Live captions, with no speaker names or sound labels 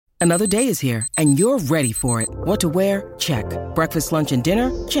Another day is here, and you're ready for it. What to wear? Check. Breakfast, lunch, and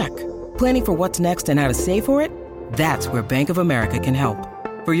dinner? Check. Planning for what's next and how to save for it? That's where Bank of America can help.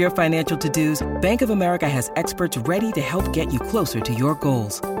 For your financial to-dos, Bank of America has experts ready to help get you closer to your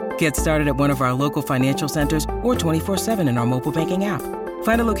goals. Get started at one of our local financial centers or 24/7 in our mobile banking app.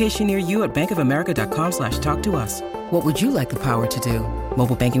 Find a location near you at bankofamerica.com/talktous. What would you like the power to do?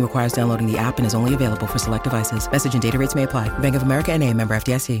 Mobile banking requires downloading the app and is only available for select devices. Message and data rates may apply. Bank of America N.A., member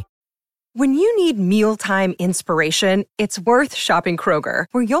FDIC. When you need mealtime inspiration, it's worth shopping Kroger,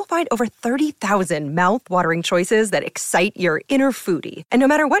 where you'll find over 30,000 mouth-watering choices that excite your inner foodie. And no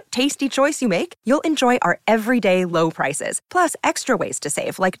matter what tasty choice you make, you'll enjoy our everyday low prices, plus extra ways to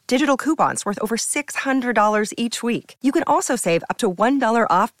save, like digital coupons worth over $600 each week. You can also save up to $1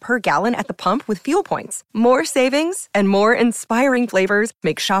 off per gallon at the pump with fuel points. More savings and more inspiring flavors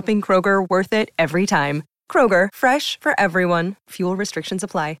make shopping Kroger worth it every time. Kroger, fresh for everyone. Fuel restrictions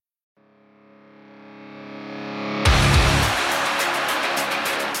apply.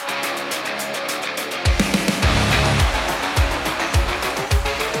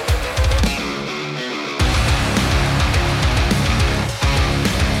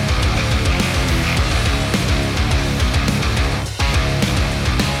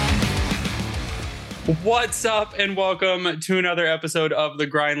 What's up, and welcome to another episode of the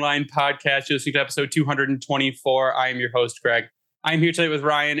Grindline Podcast. This week's episode 224. I am your host, Greg. I'm here today with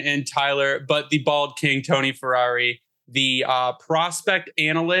Ryan and Tyler, but the Bald King, Tony Ferrari, the prospect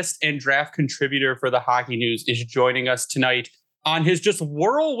analyst and draft contributor for the Hockey News, is joining us tonight on his just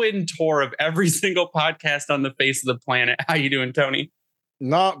whirlwind tour of every single podcast on the face of the planet. How you doing, Tony?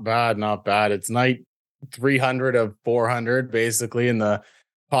 Not bad, not bad. It's night 300 of 400, basically, in the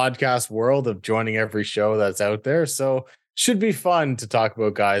podcast world of joining every show that's out there. So should be fun to talk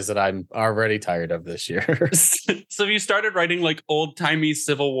about guys that I'm already tired of this year. So you started writing like old timey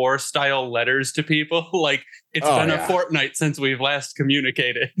Civil War style letters to people. Like it's been a fortnight since we've last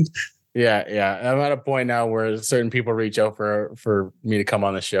communicated. Yeah. I'm at a point now where certain people reach out for me to come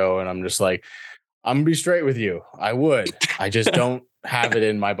on the show. And I'm just like, I'm gonna be straight with you. I just don't have it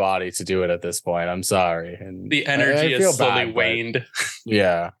in my body to do it at this point. I'm sorry. And the energy is slowly waned.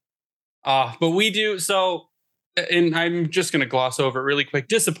 Yeah. But we do. So, and I'm just going to gloss over it really quick.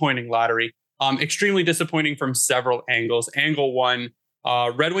 Disappointing lottery. Extremely disappointing from several angles. Angle one,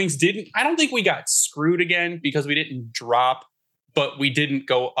 Red Wings I don't think we got screwed again because we didn't drop, but we didn't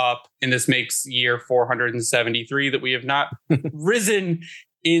go up. And this makes year 473 that we have not risen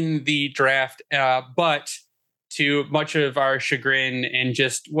in the draft. But to much of our chagrin, and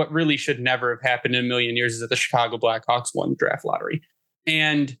just what really should never have happened in a million years, is that the Chicago Blackhawks won the draft lottery.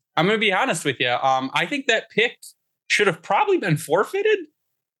 And I'm going to be honest with you. I think that pick should have probably been forfeited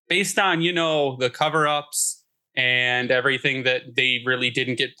based on, the cover-ups and everything that they really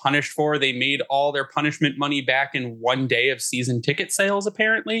didn't get punished for. They made all their punishment money back in one day of season ticket sales,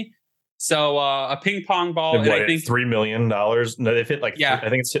 apparently. So a ping pong ball, and I think $3 million. No, they've hit I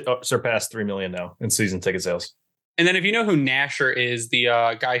think it's surpassed 3 million now in season ticket sales. And then if you know who Nasher is, the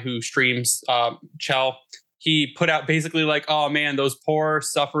guy who streams Chell, he put out basically like, oh man, those poor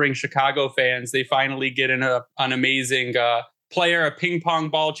suffering Chicago fans, they finally get an amazing player. A ping pong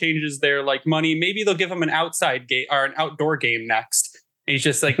ball changes their money. Maybe they'll give them an outside game or an outdoor game next. And he's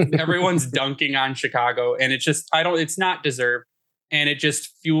just like, everyone's dunking on Chicago, and it's not deserved. And it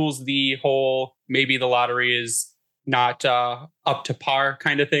just fuels the whole, maybe the lottery is not up to par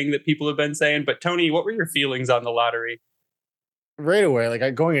kind of thing that people have been saying. But Tony, what were your feelings on the lottery? Right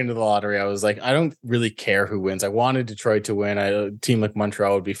away, going into the lottery, I was like, I don't really care who wins. I wanted Detroit to win. A team like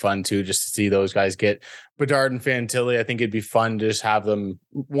Montreal would be fun too, just to see those guys get Bedard and Fantilli. I think it'd be fun to just have them,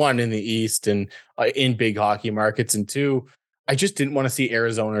 one, in the East and in big hockey markets, and two, I just didn't want to see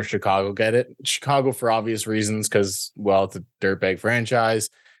Arizona or Chicago get it. Chicago for obvious reasons, because, well, it's a dirtbag franchise.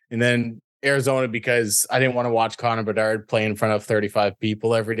 And then Arizona because I didn't want to watch Connor Bedard play in front of 35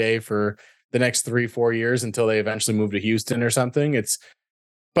 people every day for the next 3-4 years until they eventually move to Houston or something.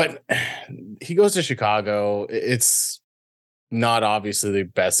 But he goes to Chicago. It's not obviously the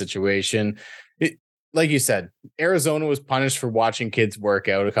best situation. Like you said, Arizona was punished for watching kids work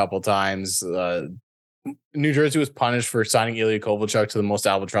out a couple times. New Jersey was punished for signing Ilya Kovalchuk to the most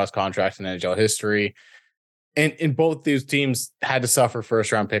albatross contract in NHL history. And in both these teams had to suffer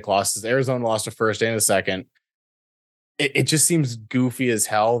first round pick losses. Arizona lost a first and a second. It just seems goofy as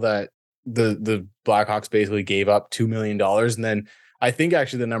hell that the Blackhawks basically gave up $2 million. And then I think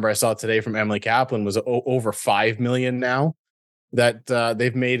actually the number I saw today from Emily Kaplan was over $5 million now that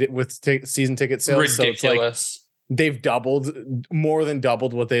they've made it with season ticket sales. Ridiculous. So it's they've more than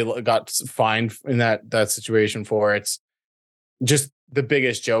doubled what they got fined in that situation for. It's just the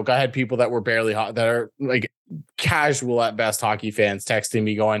biggest joke. I had people that were barely hot, that are like casual at best hockey fans texting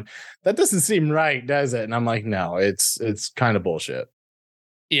me going, that doesn't seem right, does it? And I'm like, no, it's kind of bullshit.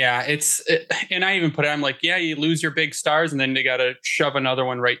 Yeah, and I even put it, I'm like, yeah, you lose your big stars and then they got to shove another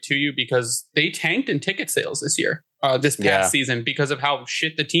one right to you because they tanked in ticket sales this past season because of how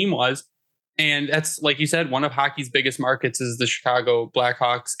shit the team was. And that's, like you said, one of hockey's biggest markets is the Chicago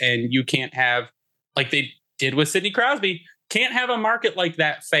Blackhawks. And you can't have, like they did with Sidney Crosby, can't have a market like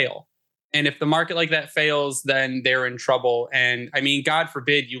that fail. And if the market like that fails, then they're in trouble. And I mean, God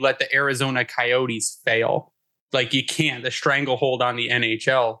forbid you let the Arizona Coyotes fail. Like you can't, the stranglehold on the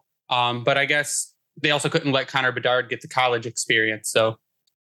NHL. But I guess they also couldn't let Connor Bedard get the college experience. So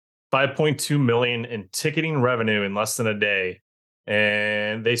 $5.2 million in ticketing revenue in less than a day.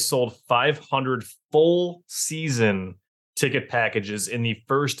 And they sold 500 full season ticket packages in the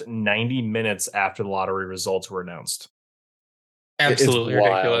first 90 minutes after the lottery results were announced. Absolutely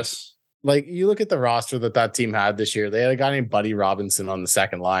ridiculous. Like you look at the roster that team had this year, they had a guy named Buddy Robinson on the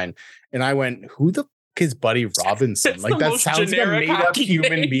second line. And I went, who the is Buddy Robinson? Like that sounds like a made up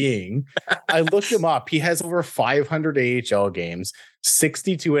human being. I looked him up. He has over 500 AHL games,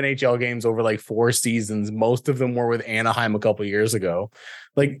 62 NHL games over like 4 seasons. Most of them were with Anaheim a couple years ago.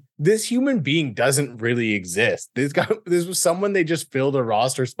 Like this human being doesn't really exist. This was someone they just filled a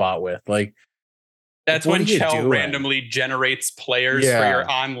roster spot with. Like that's when Chell randomly generates players for your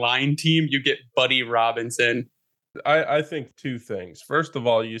online team. You get Buddy Robinson. I think 2 things. First of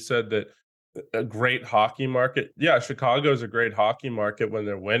all, you said that a great hockey market. Yeah, Chicago's a great hockey market when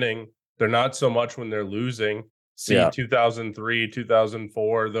they're winning. They're not so much when they're losing. See 2003,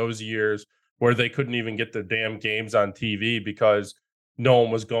 2004, those years where they couldn't even get their damn games on TV because no one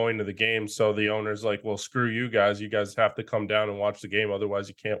was going to the game. So the owner's like, well, screw you guys. You guys have to come down and watch the game. Otherwise,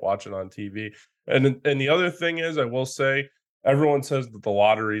 you can't watch it on TV. And the other thing is, I will say, everyone says that the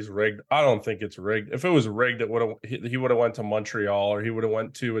lottery's rigged. I don't think it's rigged. If it was rigged, he would have went to Montreal, or he would have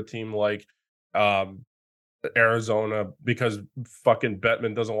went to a team like Arizona, because fucking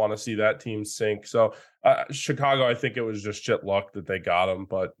Bettman doesn't want to see that team sink. So Chicago, I think it was just shit luck that they got him.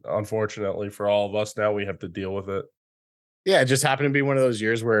 But unfortunately for all of us, now we have to deal with it. Yeah, it just happened to be one of those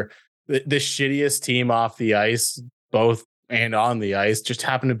years where the shittiest team off the ice, both and on the ice, just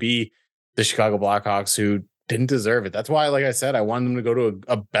happened to be the Chicago Blackhawks, who didn't deserve it. That's why, like I said, I wanted them to go to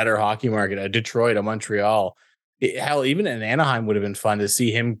a better hockey market, a Detroit, a Montreal. Hell, even in Anaheim would have been fun to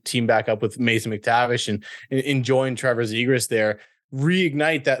see him team back up with Mason McTavish and join Trevor Zegras there,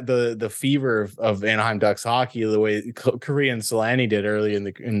 reignite that the fever of Anaheim Ducks hockey the way Korea and Solani did early in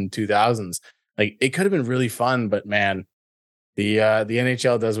the 2000s. Like it could have been really fun, but man, the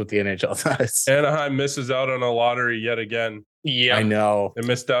NHL does what the NHL does. Anaheim misses out on a lottery yet again. Yeah, I know. They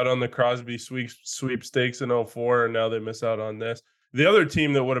missed out on the Crosby sweepstakes in 2004, and now they miss out on this. The other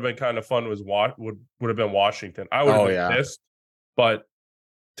team that would have been kind of fun was would have been Washington. I would have been pissed, but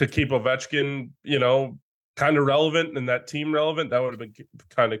to keep Ovechkin, kind of relevant and that team relevant, that would have been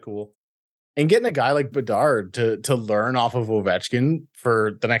kind of cool. And getting a guy like Bedard to learn off of Ovechkin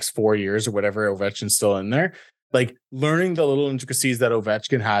for the next 4 years or whatever, Ovechkin's still in there, like learning the little intricacies that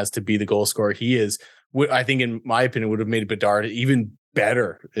Ovechkin has to be the goal scorer he is, I think, in my opinion, would have made Bedard even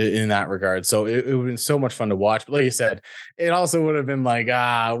better in that regard. So it would have been so much fun to watch. But like you said, it also would have been like,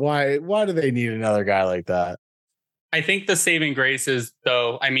 why do they need another guy like that? I think the saving grace is,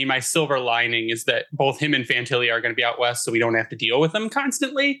 though, I mean, my silver lining is that both him and Fantilli are going to be out west, so we don't have to deal with them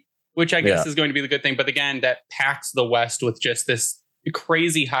constantly, which I guess is going to be the good thing. But again, that packs the West with just this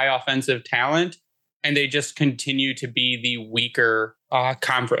crazy high offensive talent, and they just continue to be the weaker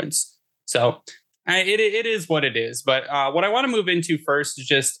conference. So it is what it is. But what I want to move into first is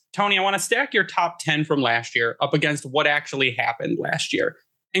just, Tony, I want to stack your top 10 from last year up against what actually happened last year.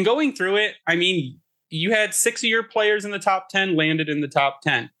 And going through it, I mean, you had 6 of your players in the top 10 landed in the top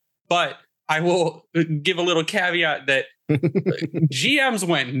 10. But I will give a little caveat that GMs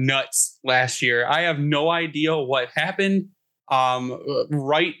went nuts last year. I have no idea what happened.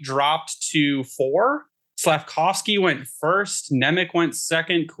 Wright dropped to 4. Slavkovsky went first. Nemec went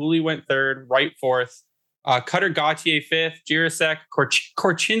second. Cooley went third. Wright fourth. Cutter Gauthier fifth. Jirasek.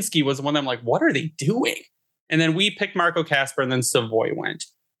 Korchinski was one of them. Like, what are they doing? And then we picked Marco Kasper, and then Savoy went.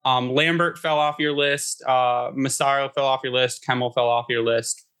 Lambert fell off your list. Massaro fell off your list. Kemmel fell off your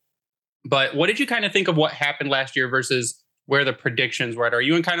list. But what did you kind of think of what happened last year versus where the predictions were at? Are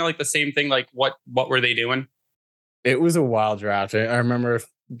you in kind of like the same thing? Like, what were they doing? It was a wild draft. I remember a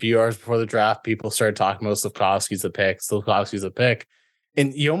few hours before the draft, people started talking about Slavkovsky's the pick.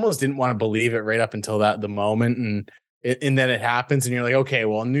 And you almost didn't want to believe it right up until the moment. And And then it happens, and you're like, okay,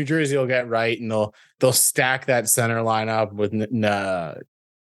 well, New Jersey will get right, and they'll stack that center lineup with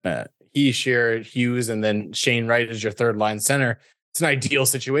Shearer, Hughes, and then Shane Wright as your third line center. It's an ideal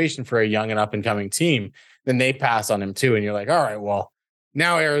situation for a young and up and coming team. Then they pass on him too, and you're like, all right, well,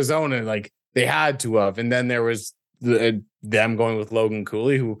 now Arizona, like they had to have, and then there was them going with Logan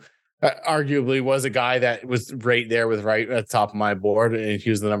Cooley, who arguably was a guy that was right there with right at the top of my board, and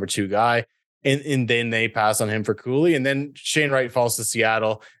he was the number 2 guy. And then they pass on him for Cooley. And then Shane Wright falls to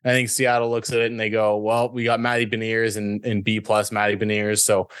Seattle. I think Seattle looks at it and they go, well, we got Matty Beniers and B plus Matty Beniers.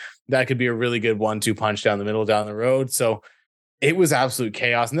 So that could be a really good 1-2 punch down the middle, down the road. So it was absolute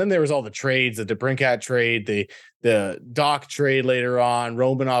chaos. And then there was all the trades, the DeBrincat trade, the Doc trade later on,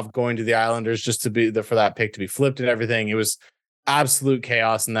 Romanov going to the Islanders just to be for that pick to be flipped and everything. It was absolute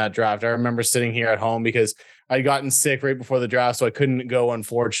chaos in that draft. I remember sitting here at home because I'd gotten sick right before the draft, so I couldn't go,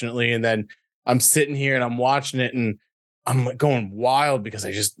 unfortunately. And then I'm sitting here and I'm watching it and I'm going wild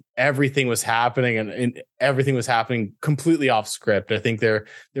because everything was happening and everything was happening completely off script. I think there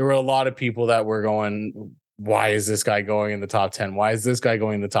were a lot of people that were going, why is this guy going in the top 10? Why is this guy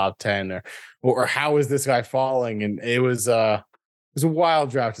going in the top 10? Or how is this guy falling? And it was a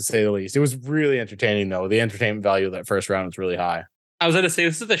wild draft to say the least. It was really entertaining though. The entertainment value of that first round was really high. I was going to say,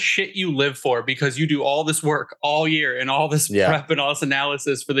 this is the shit you live for because you do all this work all year and all this prep and all this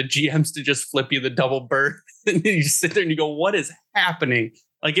analysis for the GMs to just flip you the double berth. And you sit there and you go, what is happening?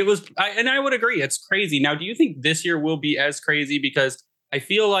 Like it was, and I would agree. It's crazy. Now, do you think this year will be as crazy? Because I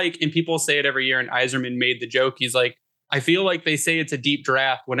feel like, and people say it every year, and Yzerman made the joke. He's like, I feel like they say it's a deep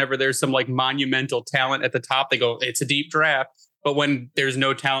draft whenever there's some like monumental talent at the top. They go, it's a deep draft. But when there's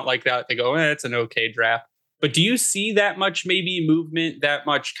no talent like that, they go, it's an okay draft. But do you see that much maybe movement, that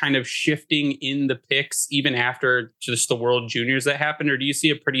much kind of shifting in the picks, even after just the World Juniors that happened? Or do you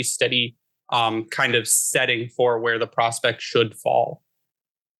see a pretty steady kind of setting for where the prospect should fall?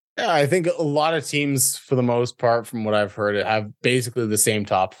 Yeah, I think a lot of teams, for the most part, from what I've heard, have basically the same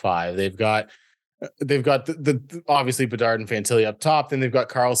top 5. They've got the obviously Bedard and Fantilli up top. Then they've got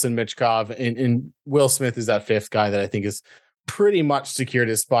Carlson, Michkov, and Will Smith is that 5th guy that I think is pretty much secured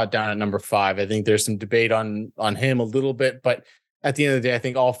his spot down at number 5. I think there's some debate on him a little bit, but at the end of the day, I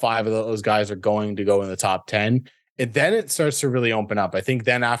think all 5 of those guys are going to go in the top 10. And then it starts to really open up. I think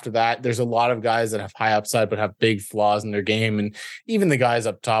then after that, there's a lot of guys that have high upside but have big flaws in their game. And even the guys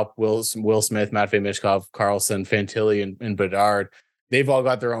up top, Will Smith, Matvei Michkov, Carlson, Fantilli, and Bedard, they've all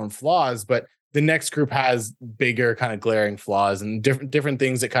got their own flaws, but the next group has bigger kind of glaring flaws and different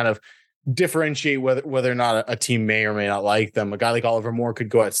things that kind of differentiate whether or not a team may or may not like them. A guy like Oliver Moore could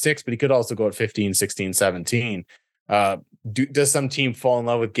go at 6, but he could also go at 15, 16, 17. Does some team fall in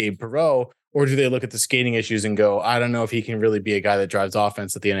love with Gabe Perreault, or do they look at the skating issues and go, I don't know if he can really be a guy that drives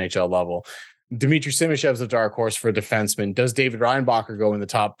offense at the NHL level? Dmitry Simashev's a dark horse for a defenseman. Does David Reinbacher go in the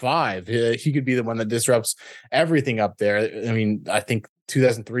top 5? He could be the one that disrupts everything up there. I mean, I think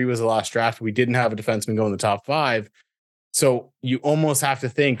 2003 was the last draft. We didn't have a defenseman go in the top 5. So you almost have to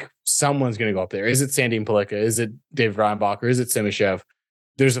think someone's going to go up there. Is it Sandin Pellikka? Is it David Reinbacher? Is it Simashev?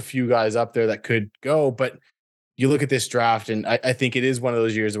 There's a few guys up there that could go, but you look at this draft, and I think it is one of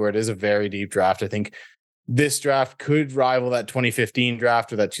those years where it is a very deep draft. I think this draft could rival that 2015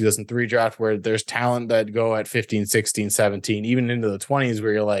 draft or that 2003 draft where there's talent that go at 15, 16, 17, even into the 20s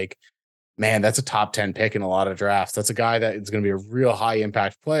where you're like, man, that's a top 10 pick in a lot of drafts. That's a guy that is going to be a real high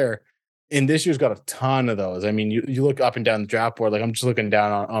impact player. And this year's got a ton of those. I mean, you look up and down the draft board, like I'm just looking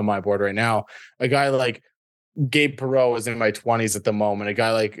down on my board right now. A guy like Gabe Perreault is in my 20s at the moment. A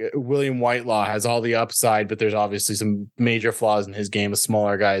guy like William Whitelaw has all the upside, but there's obviously some major flaws in his game, a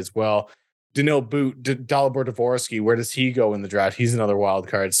smaller guy as well. Danil Boot, Dalibor Dvorsky, where does he go in the draft? He's another wild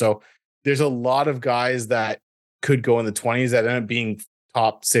card. So there's a lot of guys that could go in the 20s that end up being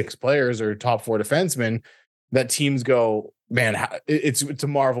top 6 players or top 4 defensemen that teams go, man, it's a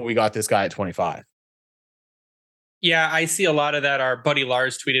marvel we got this guy at 25. Yeah, I see a lot of that. Our buddy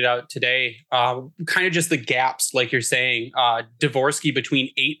Lars tweeted out today, kind of just the gaps, like you're saying. Dvorsky between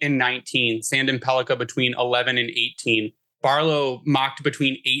 8 and 19, Sandin Pellikka between 11 and 18, Barlow mocked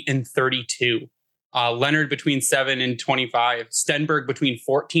between 8 and 32, Leonard between 7 and 25, Stenberg between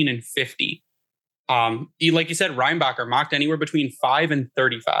 14 and 50. Like you said, Reinbacher mocked anywhere between 5 and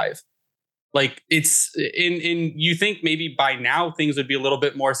 35. Like it's in you think maybe by now things would be a little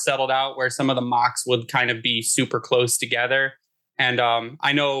bit more settled out where some of the mocks would kind of be super close together. And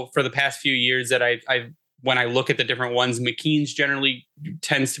I know for the past few years that I when I look at the different ones, McKean's generally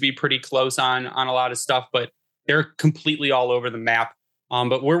tends to be pretty close on a lot of stuff, but they're completely all over the map.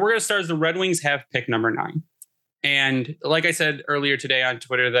 But where we're going to start is the Red Wings have pick number 9. And like I said earlier today on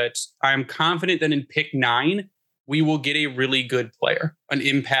Twitter, that I'm confident that in pick 9, we will get a really good player, an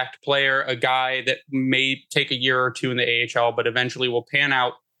impact player, a guy that may take a year or two in the AHL, but eventually will pan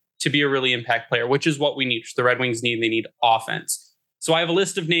out to be a really impact player, which is what we need. The Red Wings need. They need offense. So I have a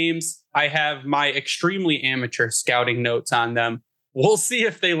list of names. I have my extremely amateur scouting notes on them. We'll see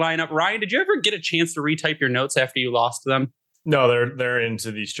if they line up. Ryan, did you ever get a chance to retype your notes after you lost them? No, they're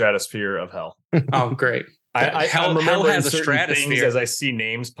into the stratosphere of hell. Oh, great. I'm remembering has a certain stratosphere things as I see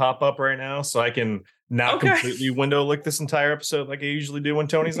names pop up right now, so I can not completely window lick this entire episode like I usually do when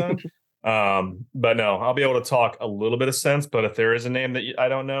Tony's on. But no, I'll be able to talk a little bit of sense. But if there is a name that I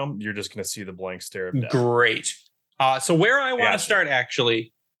don't know, you're just going to see the blank stare of death. Great. So where I want to start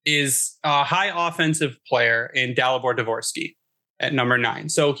actually is a high offensive player in Dalibor Dvorsky at number 9.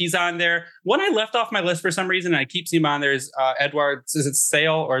 So he's on there. One I left off my list for some reason, and I keep seeing him on there, is Edward. Is it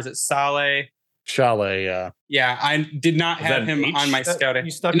Sale or is it Saleh? Chalet, yeah. Yeah, I did not have him on my scouting.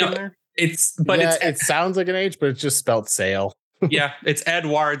 You stuck in there? It sounds like an H, but it's just spelled Sale. Yeah, it's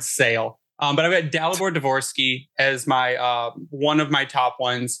Edward Sale. But I've got Dalibor Dvorsky as my one of my top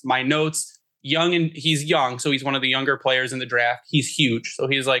ones. My notes, he's young, so he's one of the younger players in the draft. He's huge, so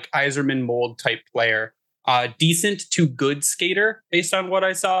he's like Yzerman mold type player. Decent to good skater based on what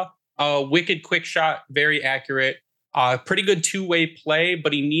I saw. Wicked quick shot, very accurate. Pretty good two-way play,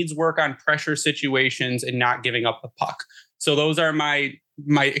 but he needs work on pressure situations and not giving up the puck. So those are my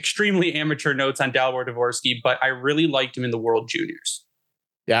extremely amateur notes on Dalibor Dvorsky, but I really liked him in the World Juniors.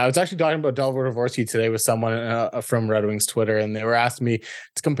 Yeah, I was actually talking about Dalibor Dvorsky today with someone from Red Wings Twitter, and they were asking me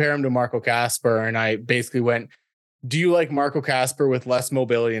to compare him to Marco Kasper, and I basically went, do you like Marco Kasper with less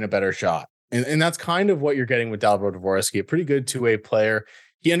mobility and a better shot? And that's kind of what you're getting with Dalibor Dvorsky, a pretty good two-way player.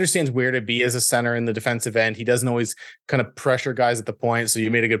 He understands where to be as a center in the defensive end. He doesn't always kind of pressure guys at the point. So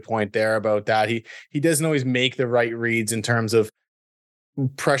you made a good point there about that. He doesn't always make the right reads in terms of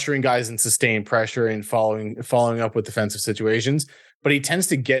pressuring guys and sustained pressure and following up with defensive situations. But he tends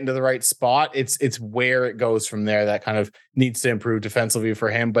to get into the right spot. It's where it goes from there that kind of needs to improve defensively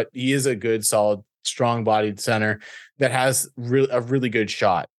for him. But he is a good, solid, strong-bodied center that has a really good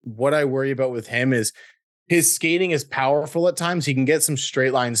shot. What I worry about with him is his skating is powerful at times. He can get some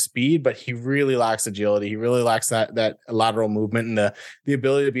straight line speed, but he really lacks agility. He really lacks that lateral movement and the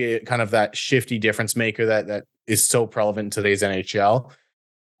ability to be kind of that shifty difference maker that is so prevalent in today's NHL.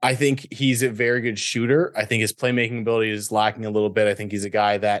 I think he's a very good shooter. I think his playmaking ability is lacking a little bit. I think he's a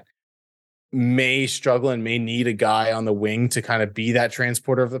guy that may struggle and may need a guy on the wing to kind of be that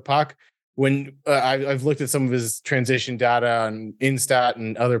transporter of the puck. When I've looked at some of his transition data on Instat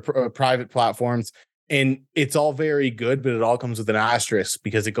and other private platforms, and it's all very good, but it all comes with an asterisk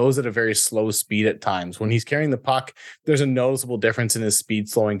because it goes at a very slow speed at times. When he's carrying the puck, there's a noticeable difference in his speed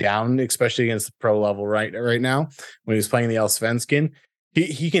slowing down, especially against the pro level right now. When he was playing the Allsvenskan,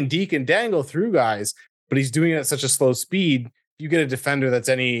 he can deke and dangle through guys, but he's doing it at such a slow speed. You get a defender that's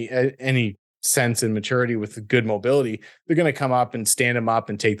any sense and maturity with good mobility, they're going to come up and stand him up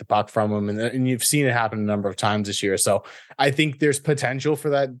and take the puck from him. And you've seen it happen a number of times this year. So I think there's potential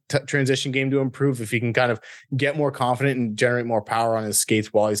for that transition game to improve if he can kind of get more confident and generate more power on his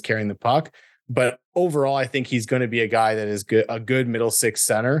skates while he's carrying the puck. But overall, I think he's going to be a guy that is a good middle six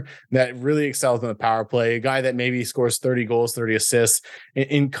center that really excels in the power play, a guy that maybe scores 30 goals, 30 assists,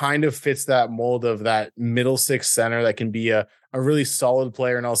 and kind of fits that mold of that middle six center that can be a really solid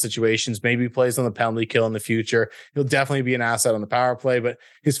player in all situations, maybe plays on the penalty kill in the future. He'll definitely be an asset on the power play, but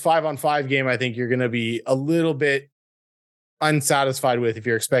his 5-on-5 game, I think you're going to be a little bit unsatisfied with if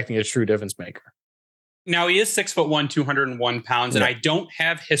you're expecting a true difference maker. Now he is 6'1", 201 pounds, and I don't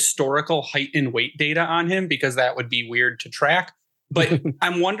have historical height and weight data on him because that would be weird to track. But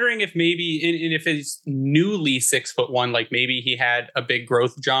I'm wondering if maybe, and if he's newly 6'1", like maybe he had a big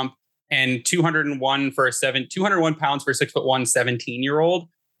growth jump, and 201 pounds for a 6'1", 17-year-old.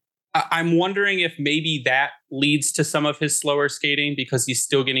 I'm wondering if maybe that leads to some of his slower skating because he's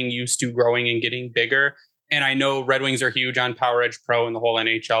still getting used to growing and getting bigger. And I know Red Wings are huge on Power Edge Pro and the whole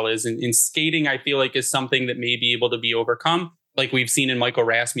NHL is. And in skating, I feel like is something that may be able to be overcome. Like we've seen in Michael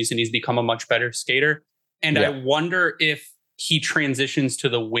Rasmussen, he's become a much better skater. And I wonder if he transitions to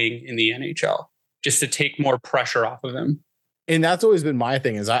the wing in the NHL just to take more pressure off of him. And that's always been my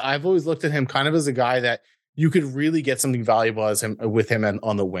thing is I've always looked at him kind of as a guy that you could really get something valuable with him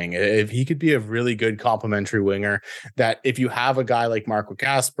on the wing. If he could be a really good complementary winger, that if you have a guy like Marco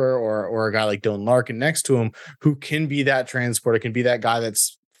Kasper or a guy like Dylan Larkin next to him, who can be that transporter, can be that guy that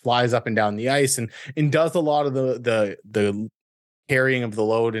flies up and down the ice and does a lot of the carrying of the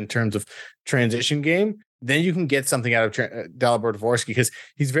load in terms of transition game, then you can get something out of Dalibor Dvorsky because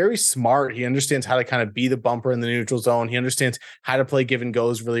he's very smart. He understands how to kind of be the bumper in the neutral zone. He understands how to play give and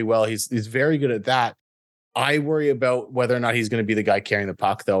goes really well. He's very good at that. I worry about whether or not he's going to be the guy carrying the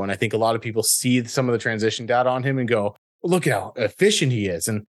puck, though. And I think a lot of people see some of the transition data on him and go, look at how efficient he is.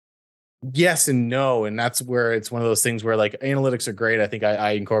 And yes and no. And that's where it's one of those things where like analytics are great. I think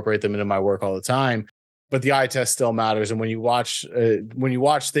I incorporate them into my work all the time, but the eye test still matters. And when you watch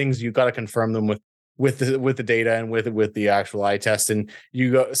things, you got to confirm them with the data and with the actual eye test. And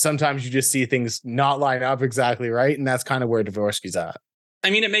sometimes you just see things not line up exactly right. And that's kind of where Dvorsky's at. I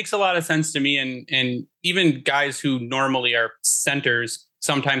mean, it makes a lot of sense to me. And even guys who normally are centers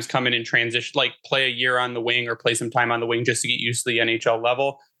sometimes come in and transition, like play a year on the wing or play some time on the wing just to get used to the NHL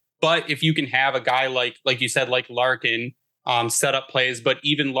level. But if you can have a guy like you said, like Larkin, set up plays, but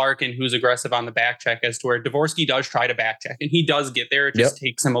even Larkin, who's aggressive on the back check, as to where Dvorsky does try to back check and he does get there. It just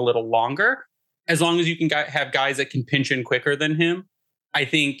takes him a little longer. As long as you can have guys that can pinch in quicker than him, I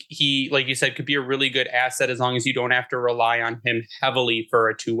think he, like you said, could be a really good asset as long as you don't have to rely on him heavily for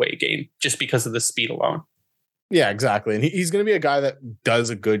a two-way game just because of the speed alone. Yeah, exactly. And he's going to be a guy that does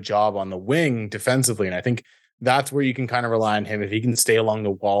a good job on the wing defensively. And I think that's where you can kind of rely on him. If he can stay along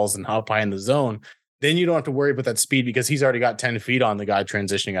the walls and hop high in the zone, then you don't have to worry about that speed because he's already got 10 feet on the guy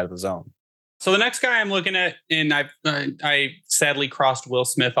transitioning out of the zone. So the next guy I'm looking at, and I sadly crossed Will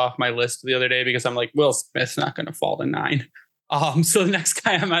Smith off my list the other day because I'm like, Will Smith's not going to fall to 9. So the next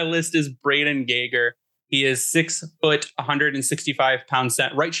guy on my list is Braden Gager. He is 6 foot, 165 pound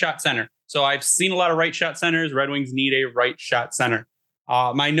right shot center. So I've seen a lot of right shot centers. Red Wings need a right shot center.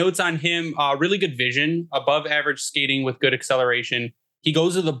 My notes on him, really good vision, above average skating with good acceleration. He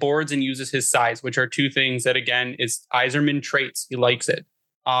goes to the boards and uses his size, which are two things that, again, is Yzerman traits. He likes it.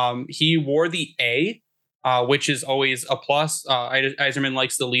 He wore the A, which is always a plus. Yzerman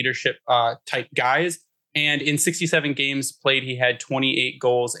likes the leadership type guys. And in 67 games played, he had 28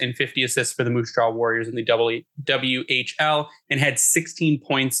 goals and 50 assists for the Moose Jaw Warriors in the WHL and had 16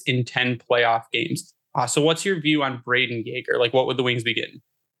 points in 10 playoff games. So what's your view on Braden Yager? Like, what would the Wings be getting?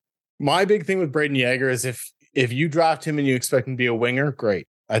 My big thing with Braden Yager is if you draft him and you expect him to be a winger, great.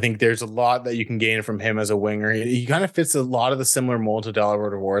 I think there's a lot that you can gain from him as a winger. He kind of fits a lot of the similar mold to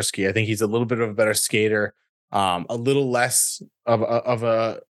Dalibor Dvorsky. I think he's a little bit of a better skater, a little less of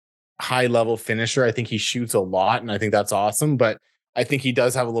a high level finisher. I think he shoots a lot, and I think that's awesome. But I think he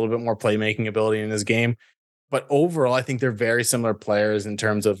does have a little bit more playmaking ability in his game. But overall, I think they're very similar players in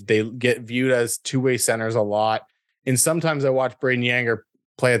terms of they get viewed as two-way centers a lot. And sometimes I watch Braden Yager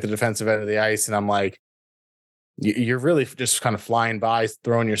play at the defensive end of the ice, and I'm like, you're really just kind of flying by,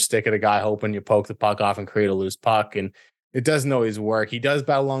 throwing your stick at a guy, hoping you poke the puck off and create a loose puck. And it doesn't always work. He does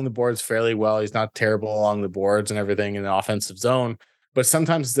battle along the boards fairly well. He's not terrible along the boards and everything in the offensive zone, but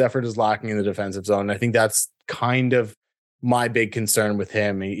sometimes his effort is lacking in the defensive zone. And I think that's kind of my big concern with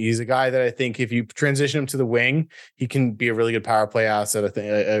him. He's a guy that I think if you transition him to the wing, he can be a really good power play asset. I think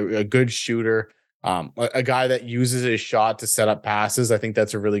a good shooter, a guy that uses his shot to set up passes. I think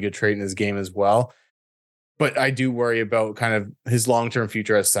that's a really good trait in his game as well. But I do worry about kind of his long-term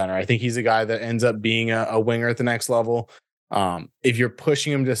future as center. I think he's a guy that ends up being a winger at the next level. If you're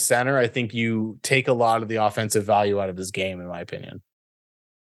pushing him to center, I think you take a lot of the offensive value out of his game, in my opinion.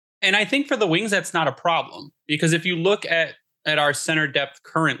 And I think for the Wings, that's not a problem, because if you look at our center depth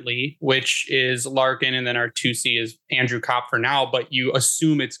currently, which is Larkin, and then our 2C is Andrew Kopp for now, but you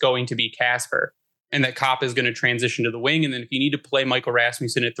assume it's going to be Casper and that Kopp is going to transition to the wing. And then if you need to play Michael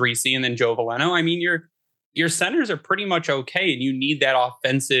Rasmussen at 3C and then Joe Veleno, I mean, your centers are pretty much okay. And you need that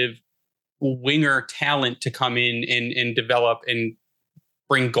offensive winger talent to come in and develop and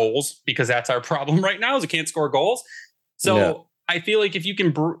bring goals, because that's our problem right now is it can't score goals. So yeah. I feel like if you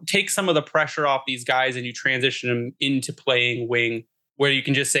can take some of the pressure off these guys and you transition them into playing wing, where you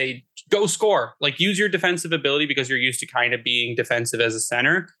can just say, go score, like use your defensive ability, because you're used to kind of being defensive as a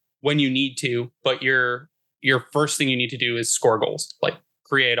center when you need to, but your first thing you need to do is score goals, like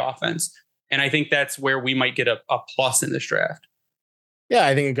create offense. And I think that's where we might get a plus in this draft. Yeah,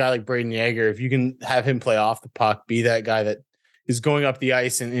 I think a guy like Braden Yager, if you can have him play off the puck, be that guy that is going up the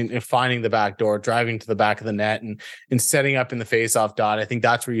ice and finding the back door, driving to the back of the net and setting up in the faceoff dot, I think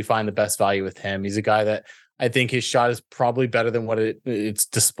that's where you find the best value with him. He's a guy that I think his shot is probably better than what it's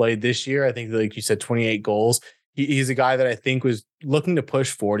displayed this year. I think, like you said, 28 goals. He's a guy that I think was looking to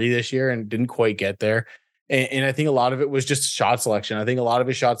push 40 this year and didn't quite get there. And I think a lot of it was just shot selection. I think a lot of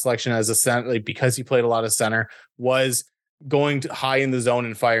his shot selection as a center, like because he played a lot of center, was going high in the zone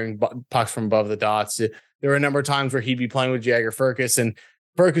and firing pucks from above the dots. There were a number of times where he'd be playing with Jagger Firkus and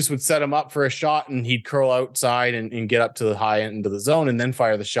Fergus would set him up for a shot and he'd curl outside and get up to the high end of the zone and then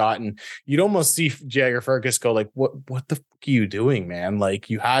fire the shot. And you'd almost see Jagger Fergus go like, what the fuck are you doing, man? Like,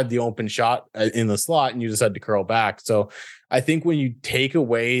 you had the open shot in the slot and you just had to curl back. So I think when you take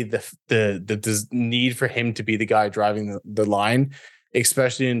away the need for him to be the guy driving the line,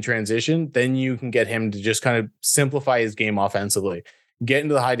 especially in transition, then you can get him to just kind of simplify his game offensively, get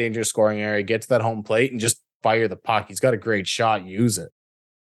into the high danger scoring area, get to that home plate and just fire the puck. He's got a great shot. Use it.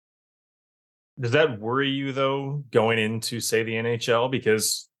 Does that worry you, though, going into, say, the NHL?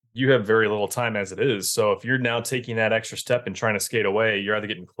 Because you have very little time as it is. So if you're now taking that extra step and trying to skate away, you're either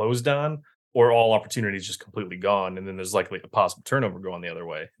getting closed on or all opportunities just completely gone. And then there's likely a possible turnover going the other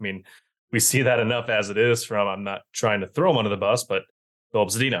way. I mean, we see that enough as it is from, I'm not trying to throw him under the bus, but Philip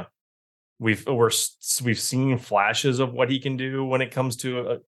Zadina. We've seen flashes of what he can do when it comes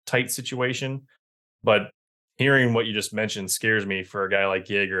to a tight situation. But hearing what you just mentioned scares me for a guy like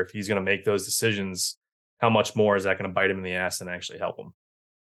Jaeger. If he's going to make those decisions, how much more is that going to bite him in the ass and actually help him?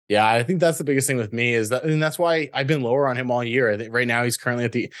 Yeah, I think that's the biggest thing with me is that, and that's why I've been lower on him all year. I think right now he's currently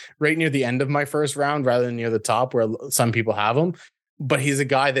at right near the end of my first round rather than near the top where some people have him. But he's a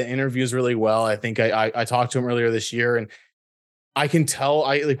guy that interviews really well. I think I talked to him earlier this year and I can tell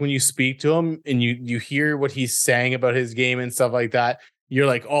like when you speak to him and you hear what he's saying about his game and stuff like that, you're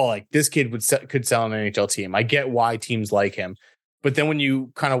like, oh, like this kid could sell an NHL team. I get why teams like him. But then when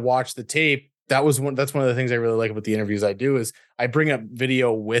you kind of watch the tape, that's one of the things I really like about the interviews I do is I bring up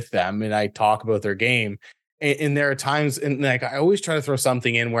video with them and I talk about their game. And there are times, and like I always try to throw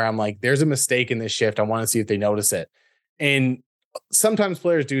something in where I'm like, there's a mistake in this shift. I want to see if they notice it. And sometimes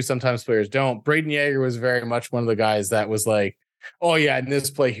players do, sometimes players don't. Braden Yeager was very much one of the guys that was like, oh yeah, in this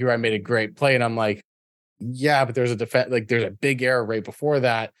play here, I made a great play. And I'm like, yeah, but there's there's a big error right before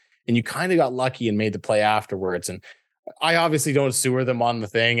that. And you kind of got lucky and made the play afterwards. And I obviously don't sewer them on the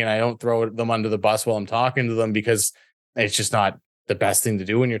thing and I don't throw them under the bus while I'm talking to them because it's just not the best thing to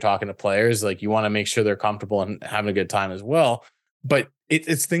do when you're talking to players. Like you want to make sure they're comfortable and having a good time as well. But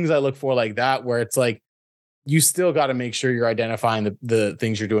it's things I look for like that, where it's like, you still got to make sure you're identifying the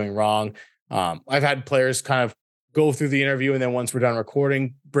things you're doing wrong. I've had players kind of go through the interview and then once we're done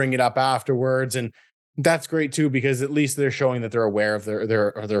recording, bring it up afterwards. And that's great too, because at least they're showing that they're aware of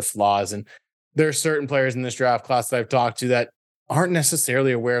their flaws. And there are certain players in this draft class that I've talked to that aren't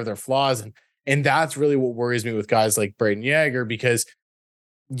necessarily aware of their flaws. And that's really what worries me with guys like Braden Yeager, because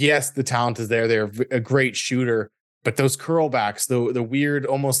yes, the talent is there. They're a great shooter, but those curlbacks, the weird,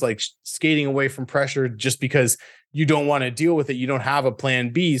 almost like skating away from pressure just because you don't want to deal with it. You don't have a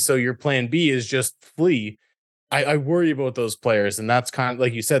plan B. So your plan B is just flee. I worry about those players. And that's kind of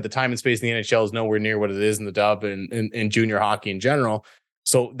like you said, the time and space in the NHL is nowhere near what it is in the dub and in junior hockey in general.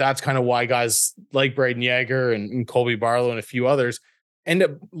 So that's kind of why guys like Braden Yeager and Colby Barlow and a few others end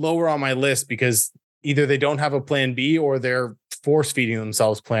up lower on my list, because either they don't have a plan B or they're force feeding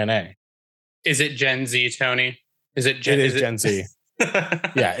themselves plan A. Is it Gen Z, Tony? Is it Gen? It is Gen Z.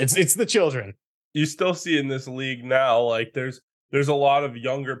 Yeah, it's the children. You still see in this league now, like there's a lot of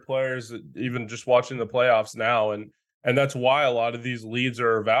younger players, even just watching the playoffs now. And that's why a lot of these leads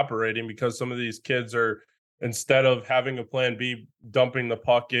are evaporating, because some of these kids are, instead of having a plan B, dumping the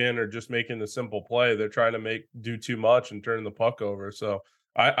puck in or just making the simple play, they're trying to do too much and turn the puck over. So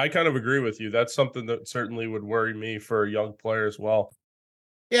I kind of agree with you. That's something that certainly would worry me for a young player as well.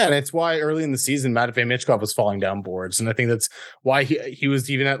 Yeah, and it's why early in the season, Matvei Michkov was falling down boards. And I think that's why he was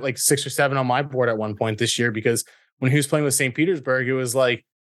even at like 6 or 7 on my board at one point this year, because when he was playing with St. Petersburg, it was like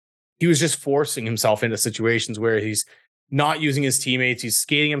he was just forcing himself into situations where he's not using his teammates. He's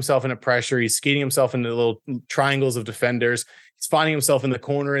skating himself into pressure. He's skating himself into little triangles of defenders. He's finding himself in the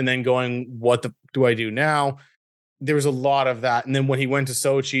corner and then going, what do I do now? There was a lot of that. And then when he went to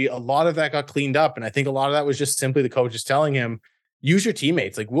Sochi, a lot of that got cleaned up. And I think a lot of that was just simply the coaches telling him, use your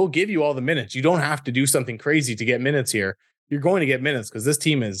teammates. Like, we'll give you all the minutes. You don't have to do something crazy to get minutes here. You're going to get minutes because this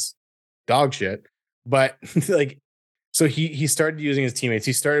team is dog shit. But like, so he started using his teammates.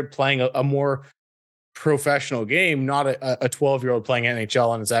 He started playing a more professional game, not a 12-year-old playing NHL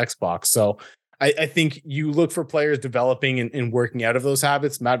on his Xbox. So I think you look for players developing and working out of those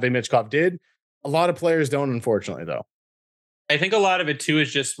habits. Matvei Michkov did. A lot of players don't, unfortunately, though. I think a lot of it too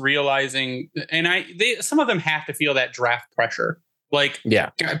is just realizing, and some of them have to feel that draft pressure. Like, yeah,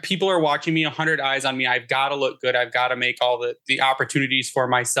 people are watching me, 100 eyes on me. I've got to look good. I've got to make all the opportunities for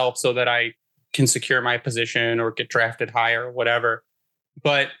myself so that I can secure my position or get drafted higher or whatever.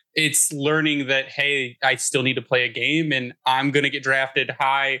 But it's learning that, hey, I still need to play a game, and I'm going to get drafted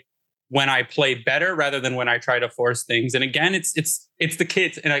high when I play better rather than when I try to force things. And again, it's the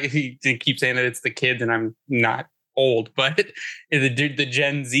kids. And he keeps saying that it's the kids, and I'm not old, but the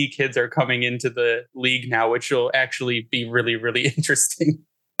Gen Z kids are coming into the league now, which will actually be really, really interesting.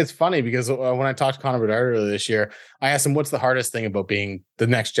 It's funny because when I talked to Connor Bedard earlier this year, I asked him, what's the hardest thing about being the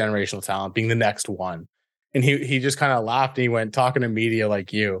next generational talent, being the next one? And he just kind of laughed and he went, talking to media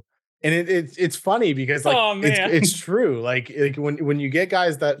like you. And it's funny because like, Oh, man. it's true. Like when you get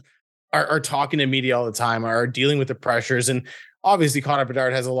guys that are talking to media all the time, are dealing with the pressures, and obviously Connor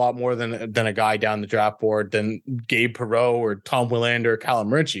Bedard has a lot more than a guy down the draft board than Gabe Perreault or Tom Willander or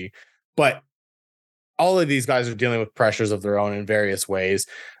Callum Ritchie. But all of these guys are dealing with pressures of their own in various ways.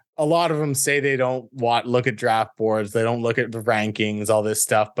 A lot of them say they don't look at draft boards. They don't look at the rankings, all this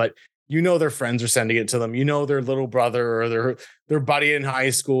stuff, but their friends are sending it to them. Their little brother or their buddy in high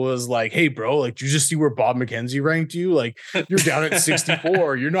school is like, hey bro, like, did you just see where Bob McKenzie ranked you? Like, you're down at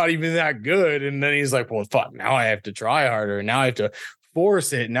 64. You're not even that good. And then he's like, well, fuck, now I have to try harder. Now I have to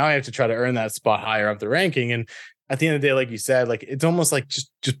force it. Now I have to try to earn that spot higher up the ranking. And at the end of the day, like you said, like, it's almost like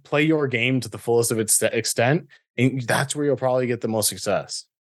just play your game to the fullest of its extent. And that's where you'll probably get the most success.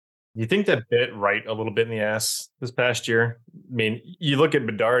 You think that bit right a little bit in the ass this past year? I mean, you look at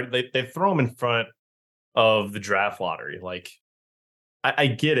Bedard, they throw him in front of the draft lottery. Like, I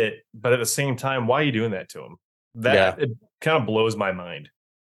get it, but at the same time, why are you doing that to him? It kind of blows my mind.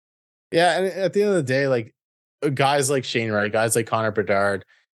 Yeah, and at the end of the day, like, guys like Shane Wright, guys like Connor Bedard,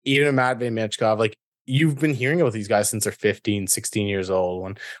 even Matvei Michkov, like, you've been hearing about these guys since they're 15, 16 years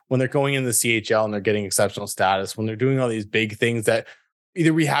old. When they're going in the CHL and they're getting exceptional status, when they're doing all these big things that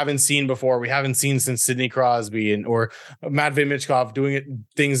either we haven't seen before, we haven't seen since Sidney Crosby, or Matvei Michkov doing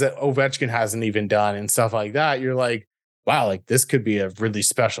things that Ovechkin hasn't even done and stuff like that. You're like, wow, like, this could be a really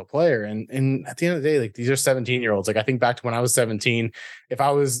special player. And at the end of the day, like, these are 17-year-olds. Like, I think back to when I was 17, if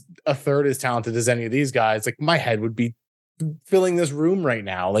I was a third as talented as any of these guys, like, my head would be filling this room right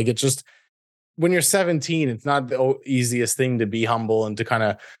now. Like, it's just, when you're 17, it's not the easiest thing to be humble and to kind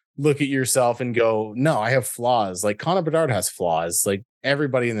of look at yourself and go, no, I have flaws. Like, Connor Bedard has flaws. Like,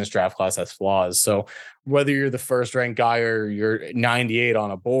 everybody in this draft class has flaws. So whether you're the first ranked guy or you're 98 on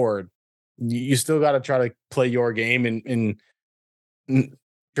a board, you still got to try to play your game and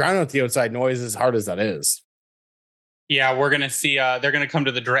drown out the outside noise, as hard as that is. Yeah, we're going to see, they're going to come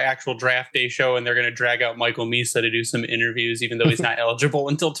to the actual draft day show and they're going to drag out Michael Misa to do some interviews, even though he's not eligible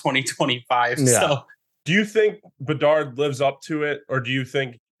until 2025. Yeah. So do you think Bedard lives up to it, or do you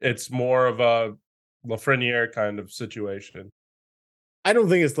think it's more of a Lafreniere kind of situation? I don't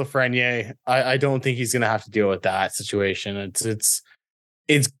think it's Lafreniere. I don't think he's going to have to deal with that situation. It's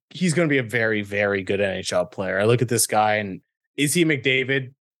he's going to be a very, very good NHL player. I look at this guy, and is he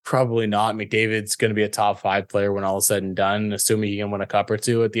McDavid? Probably not. McDavid's going to be a top 5 player when all is said and done, assuming he can win a cup or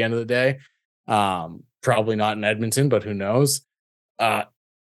two at the end of the day. Probably not in Edmonton, but who knows?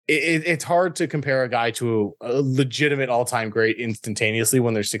 It's hard to compare a guy to a legitimate all-time great instantaneously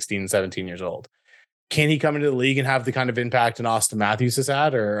when they're 16 and 17 years old. Can he come into the league and have the kind of impact an Austin Matthews has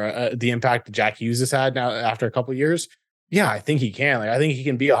had, or the impact that Jack Hughes has had now after a couple of years? Yeah, I think he can. Like, I think he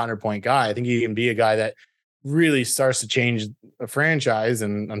can be a 100-point guy. I think he can be a guy that really starts to change a franchise,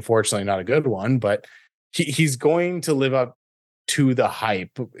 and unfortunately not a good one, but he's going to live up to the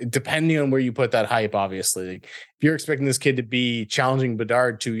hype, depending on where you put that hype. Obviously, like, if you're expecting this kid to be challenging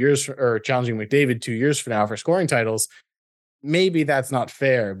Bedard 2 years, or challenging McDavid 2 years from now for scoring titles, maybe that's not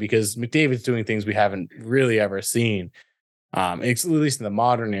fair, because McDavid's doing things we haven't really ever seen, at least in the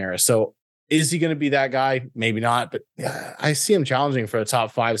modern era. So is he going to be that guy? Maybe not, but I see him challenging for a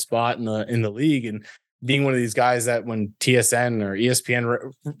top 5 spot in the league, and being one of these guys that when TSN or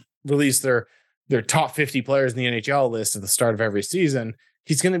ESPN release their top 50 players in the NHL list at the start of every season,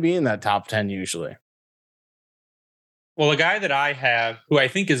 he's going to be in that top 10 usually. Well, a guy that I have who I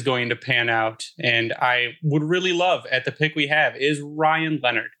think is going to pan out and I would really love at the pick we have is Ryan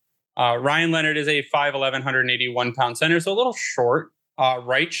Leonard. Ryan Leonard is a 5'11", 181-pound center, so a little short.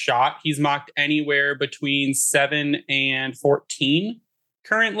 Right shot, he's mocked anywhere between 7 and 14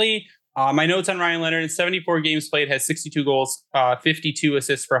 currently. My notes on Ryan Leonard: in 74 games played, has 62 goals, 52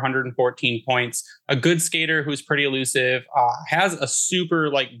 assists for 114 points. A good skater who's pretty elusive, has a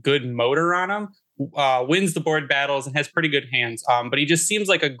super good motor on him, wins the board battles, and has pretty good hands. But he just seems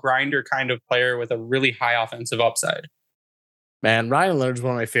like a grinder kind of player with a really high offensive upside. Man, Ryan Leonard's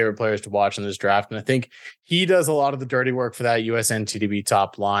one of my favorite players to watch in this draft, and I think he does a lot of the dirty work for that USNTDB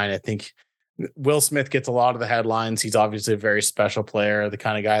top line. I think Will Smith gets a lot of the headlines. He's obviously a very special player, the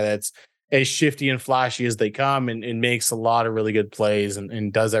kind of guy that's as shifty and flashy as they come, and makes a lot of really good plays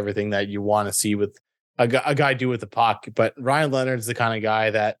and does everything that you want to see with a guy do with the puck. But Ryan Leonard's the kind of guy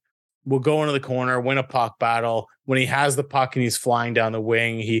that will go into the corner, win a puck battle. When he has the puck and he's flying down the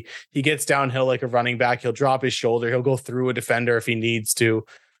wing, he gets downhill like a running back. He'll drop his shoulder. He'll go through a defender if he needs to.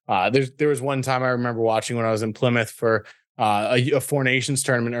 There was one time I remember watching when I was in Plymouth for a Four Nations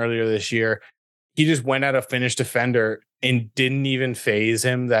tournament earlier this year. He just went at a Finnish defender and didn't even phase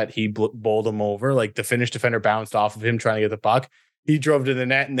him that he bowled him over. Like the Finnish defender bounced off of him trying to get the puck. He drove to the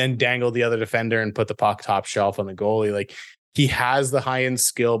net and then dangled the other defender and put the puck top shelf on the goalie. Like he has the high end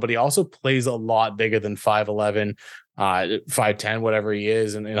skill, but he also plays a lot bigger than 5'11", 5'10", whatever he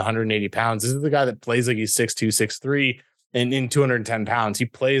is, and 180 pounds. This is the guy that plays like he's 6'2", 6'3", and in 210 pounds. He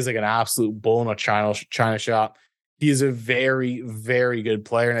plays like an absolute bull in a China shop. He is a very, very good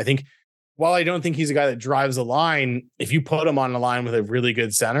player. And I think while I don't think he's a guy that drives a line, if you put him on a line with a really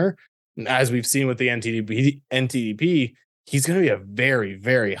good center, as we've seen with the NTDP, he's going to be a very,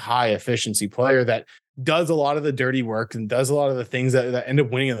 very high efficiency player that does a lot of the dirty work and does a lot of the things that end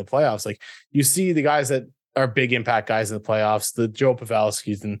up winning in the playoffs. Like you see the guys that are big impact guys in the playoffs, the Joe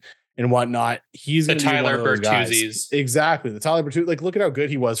Pavelski's and whatnot. He's the going to be one of those Bertuzzi's. guys. Exactly. The Tyler Bertuzzi. Like look at how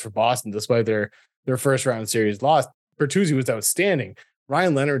good he was for Boston despite their first round series loss. Bertuzzi was outstanding.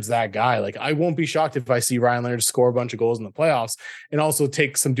 Ryan Leonard's that guy. Like I won't be shocked if I see Ryan Leonard score a bunch of goals in the playoffs and also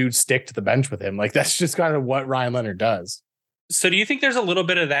take some dude's stick to the bench with him. Like that's just kind of what Ryan Leonard does. So do you think there's a little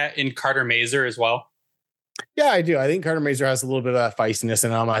bit of that in Carter Mazur as well? Yeah, I do. I think Carter Mazur has a little bit of that feistiness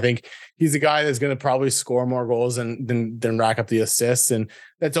in him. I think he's a guy that's going to probably score more goals than rack up the assists. And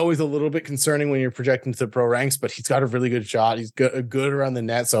that's always a little bit concerning when you're projecting to the pro ranks, but he's got a really good shot. He's good around the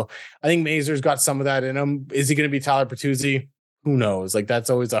net. So I think Mazur's got some of that in him. Is he going to be Tyler Bertuzzi? Who knows? Like that's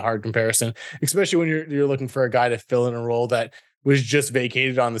always a hard comparison, especially when you're looking for a guy to fill in a role that was just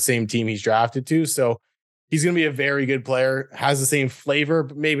vacated on the same team he's drafted to. So he's going to be a very good player, has the same flavor,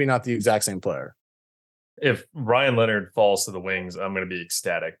 but maybe not the exact same player. If Ryan Leonard falls to the wings, I'm going to be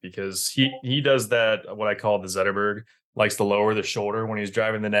ecstatic because he does that, what I call the Zetterberg, likes to lower the shoulder when he's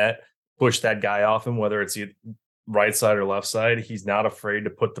driving the net, push that guy off him, whether it's right side or left side. He's not afraid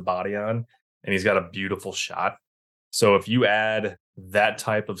to put the body on, and he's got a beautiful shot. So if you add that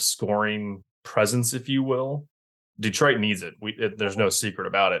type of scoring presence, if you will, Detroit needs it. There's no secret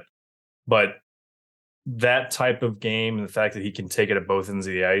about it. But that type of game and the fact that he can take it at both ends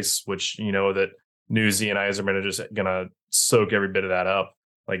of the ice, which you know that Newsy and Yzerman are just going to soak every bit of that up.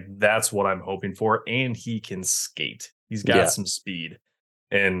 Like that's what I'm hoping for. And he can skate. He's got some speed.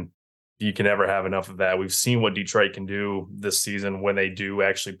 And you can never have enough of that. We've seen what Detroit can do this season when they do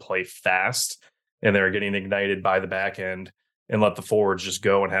actually play fast and they're getting ignited by the back end and let the forwards just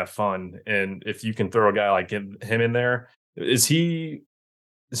go and have fun. And if you can throw a guy like him in there, is he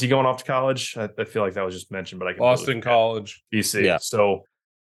going off to college? I feel like that was just mentioned, but I can Boston College, BC. Yeah. So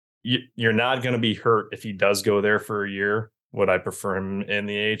you're not going to be hurt if he does go there for a year. Would I prefer him in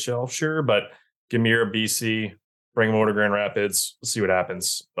the AHL? Sure. But give me your BC, bring him over to Grand Rapids, see what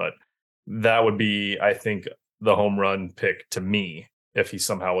happens. But that would be, I think, the home run pick to me if he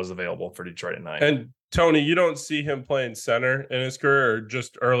somehow was available for Detroit at 9. And Tony, you don't see him playing center in his career, or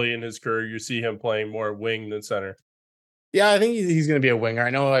just early in his career, you see him playing more wing than center? Yeah, I think he's going to be a winger. I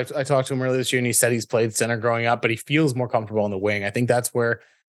know I talked to him earlier this year and he said he's played center growing up, but he feels more comfortable on the wing. I think that's where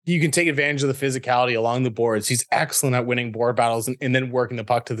you can take advantage of the physicality along the boards. He's excellent at winning board battles and then working the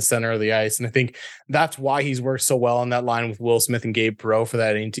puck to the center of the ice. And I think that's why he's worked so well on that line with Will Smith and Gabe Perreault for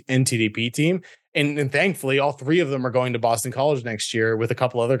that NTDP team. And thankfully, all three of them are going to Boston College next year with a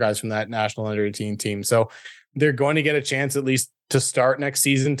couple other guys from that national under-18 team. So they're going to get a chance at least to start next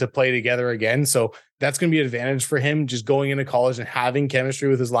season to play together again. So that's going to be an advantage for him just going into college and having chemistry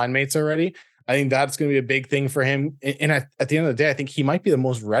with his line mates already. I think that's going to be a big thing for him. And at the end of the day, I think he might be the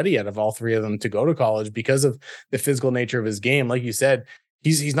most ready out of all three of them to go to college because of the physical nature of his game. Like you said,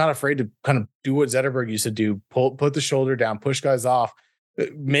 he's not afraid to kind of do what Zetterberg used to do, put the shoulder down, push guys off,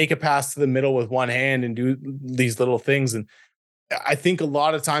 make a pass to the middle with one hand and do these little things. And I think a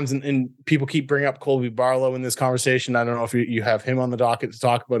lot of times, and people keep bringing up Colby Barlow in this conversation. I don't know if you have him on the docket to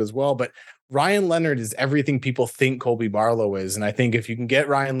talk about as well, but Ryan Leonard is everything people think Colby Barlow is. And I think if you can get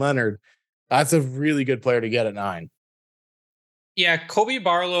Ryan Leonard, that's a really good player to get at 9. Yeah, Colby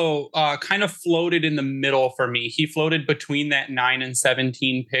Barlow kind of floated in the middle for me. He floated between that 9 and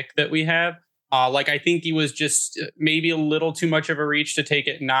 17 pick that we have. I think he was just maybe a little too much of a reach to take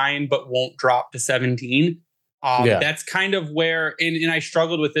at 9, but won't drop to 17. That's kind of where, and I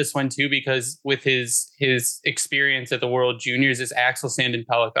struggled with this one too, because with his experience at the World Juniors is Axel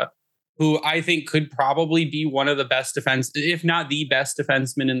Sandin-Pellikka, who I think could probably be one of the best if not the best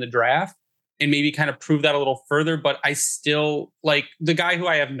defenseman in the draft, and maybe kind of prove that a little further. But I still like the guy who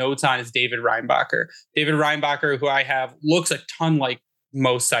I have notes on is David Reinbacher. David Reinbacher, who I have, looks a ton like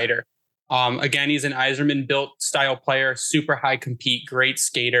Mo Seider. Again, he's an Iserman built style player, super high compete, great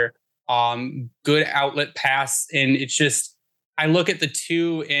skater, good outlet pass. And it's just, I look at the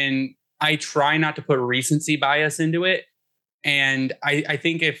two and I try not to put recency bias into it. And I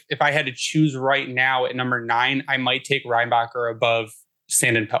think if I had to choose right now at number 9, I might take Reinbacher above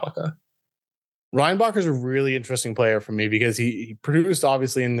Sandin Pellikka. Reinbacher's a really interesting player for me because he produced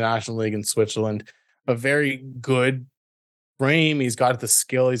obviously in the National League in Switzerland, a very good frame. He's got the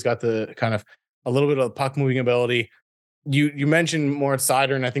skill. He's got the kind of a little bit of puck moving ability. You mentioned Moritz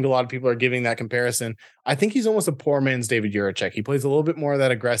Seider, and I think a lot of people are giving that comparison. I think he's almost a poor man's David Jiricek. He plays a little bit more of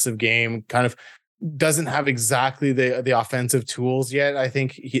that aggressive game, kind of doesn't have exactly the offensive tools yet. I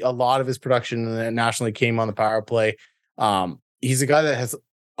think a lot of his production nationally came on the power play. He's a guy that has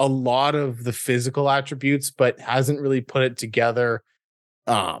a lot of the physical attributes, but hasn't really put it together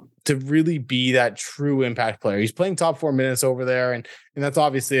to really be that true impact player. He's playing top 4 minutes over there, and that's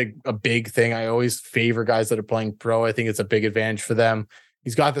obviously a big thing. I always favor guys that are playing pro. I think it's a big advantage for them.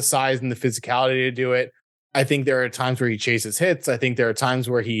 He's got the size and the physicality to do it. I think there are times where he chases hits. I think there are times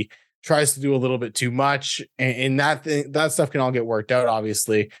where he tries to do a little bit too much, and that stuff can all get worked out,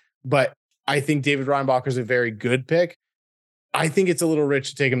 obviously. But I think David Reinbacher is a very good pick. I think it's a little rich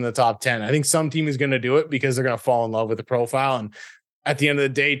to take him in the top 10. I think some team is going to do it because they're going to fall in love with the profile. And at the end of the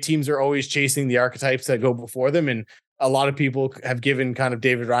day, teams are always chasing the archetypes that go before them. And a lot of people have given kind of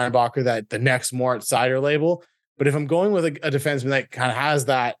David Reinbacher that the next Moritz Seider label. But if I'm going with a defenseman that kind of has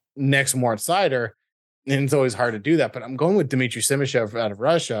that next Moritz Seider, and it's always hard to do that, but I'm going with Dmitry Simashev out of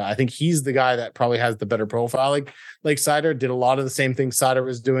Russia. I think he's the guy that probably has the better profile. Like Seider did a lot of the same things Seider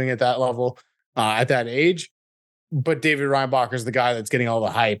was doing at that level, at that age. But David Reinbacher is the guy that's getting all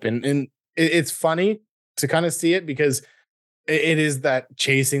the hype. And it's funny to kind of see it because it is that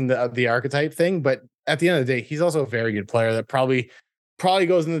chasing the archetype thing. But at the end of the day, he's also a very good player that probably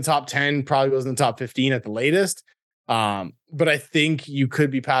goes in the top 10, probably goes in the top 15 at the latest. But I think you could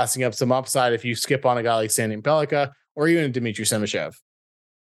be passing up some upside if you skip on a guy like Sandin Pellikka or even Dmitry Simashev.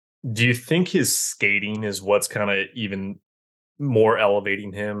 Do you think his skating is what's kind of even more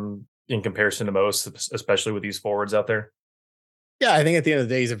elevating him in comparison to most, especially with these forwards out there? Yeah, I think at the end of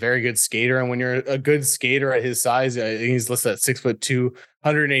the day, he's a very good skater. And when you're a good skater at his size, I think he's listed at 6'2",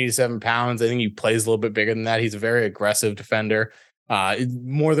 187 pounds. I think he plays a little bit bigger than that. He's a very aggressive defender,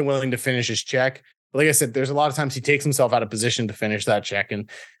 more than willing to finish his check. But like I said, there's a lot of times he takes himself out of position to finish that check. And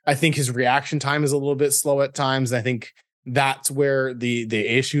I think his reaction time is a little bit slow at times. And I think that's where the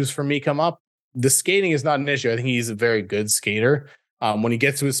issues for me come up. The skating is not an issue. I think he's a very good skater. When he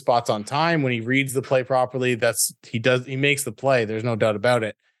gets to his spots on time, when he reads the play properly, he makes the play. There's no doubt about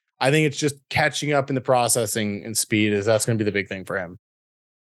it. I think it's just catching up in the processing and speed that's going to be the big thing for him.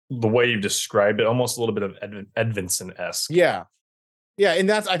 The way you've described it, almost a little bit of Edvinsson-esque. Yeah. Yeah.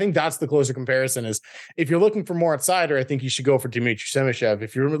 And I think that's the closer comparison is if you're looking for more outsider, I think you should go for Dmitry Simashev.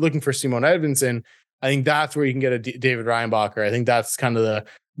 If you're looking for Simon Edvinsson, I think that's where you can get a David Reinbacher. I think that's kind of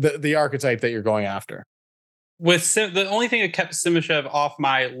the archetype that you're going after. The only thing that kept Simashev off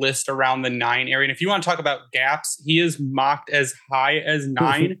my list around the 9 area, and if you want to talk about gaps, he is mocked as high as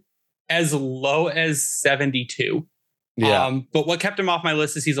 9, as low as 72. Yeah. But what kept him off my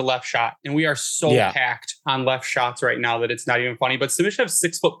list is he's a left shot, and we are so packed on left shots right now that it's not even funny. But Simashev's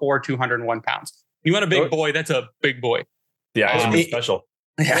 6'4", 201 pounds. You want a big boy? That's a big boy. Yeah, he's special.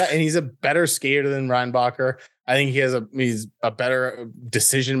 Yeah, and he's a better skater than Reinbacher. I think he's a better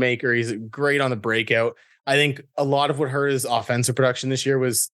decision maker. He's great on the breakout. I think a lot of what hurt his offensive production this year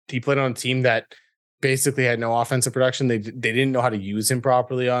was he played on a team that basically had no offensive production. They didn't know how to use him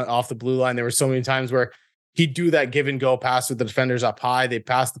properly off the blue line. There were so many times where he'd do that give and go pass with the defenders up high. They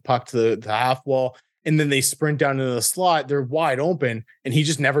pass the puck to the half wall, and then they sprint down into the slot. They're wide open, and he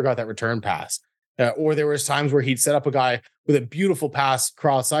just never got that return pass. Or there was times where he'd set up a guy with a beautiful pass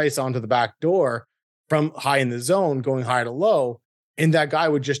cross ice onto the back door from high in the zone, going high to low, and that guy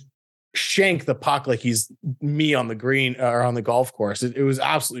would just shank the puck like he's me on the green or on the golf course. It was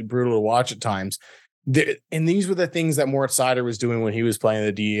absolutely brutal to watch at times. And these were the things that Moritz Seider was doing when he was playing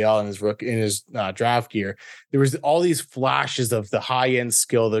the DEL in his draft gear. There was all these flashes of the high end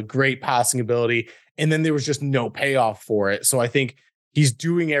skill, the great passing ability, and then there was just no payoff for it. So I think he's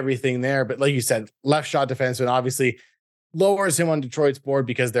doing everything there. But like you said, left shot defenseman obviously lowers him on Detroit's board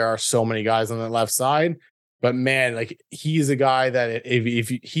because there are so many guys on the left side. But man, like he's a guy that if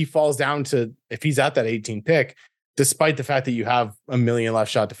he falls down to, if he's at that 18 pick, despite the fact that you have a million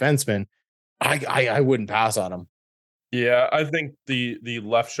left shot defensemen, I wouldn't pass on him. Yeah, I think the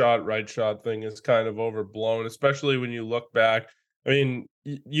left shot, right shot thing is kind of overblown, especially when you look back I mean,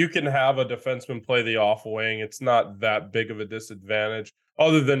 you can have a defenseman play the off wing. It's not that big of a disadvantage,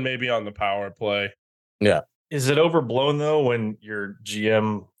 other than maybe on the power play. Yeah. Is it overblown though when your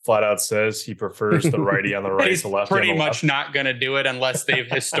GM flat out says he prefers the righty on the right, He's the lefty on pretty the much left? not going to do it unless they've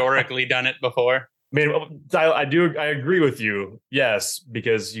historically done it before. I mean, I agree with you. Yes,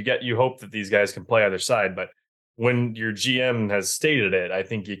 because you hope that these guys can play either side, but when your GM has stated it, I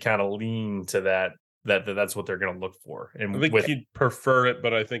think you kind of lean to that's what they're going to look for. And I think he'd prefer it,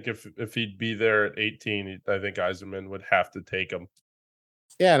 but I think if he'd be there at 18, I think Yzerman would have to take him.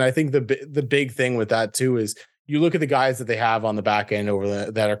 Yeah, and I think the big thing with that too is you look at the guys that they have on the back end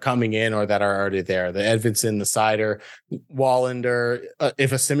that are coming in or that are already there. The Edvinson, the Sider, Wallander.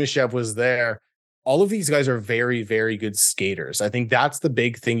 If a Simishev was there, all of these guys are very, very good skaters. I think that's the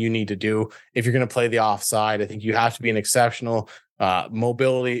big thing you need to do if you're going to play the offside. I think you have to be an exceptional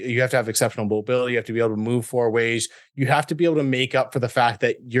mobility. You have to have exceptional mobility. You have to be able to move 4 ways. You have to be able to make up for the fact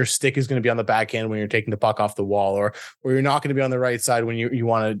that your stick is going to be on the back end when you're taking the puck off the wall, or you're not going to be on the right side when you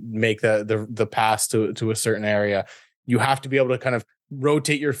want to make the pass to a certain area. You have to be able to kind of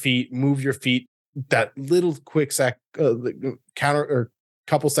rotate your feet, move your feet that little quick counter or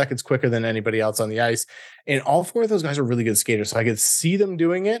couple seconds quicker than anybody else on the ice. And all 4 of those guys are really good skaters. So I could see them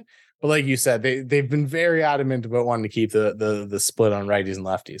doing it. But like you said, they've been very adamant about wanting to keep the split on righties and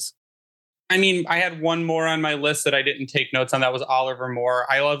lefties. I mean, I had one more on my list that I didn't take notes on. That was Oliver Moore.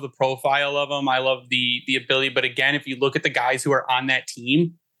 I love the profile of him. I love the ability. But again, if you look at the guys who are on that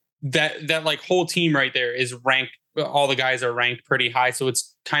team, that like whole team right there is ranked. All the guys are ranked pretty high. So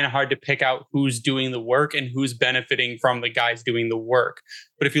it's kind of hard to pick out who's doing the work and who's benefiting from the guys doing the work.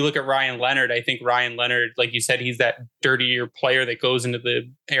 But if you look at Ryan Leonard, I think Ryan Leonard, like you said, he's that dirtier player that goes into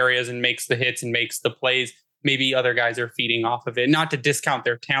the areas and makes the hits and makes the plays. Maybe other guys are feeding off of it. Not to discount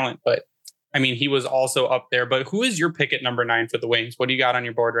their talent, but I mean, he was also up there. But who is your pick at number 9 for the Wings? What do you got on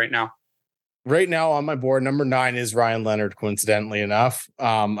your board right now? Right now on my board, number 9 is Ryan Leonard, coincidentally enough.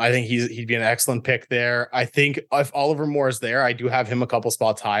 I think he'd be an excellent pick there. I think if Oliver Moore is there, I do have him a couple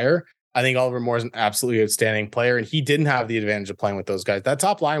spots higher. I think Oliver Moore is an absolutely outstanding player, and he didn't have the advantage of playing with those guys. That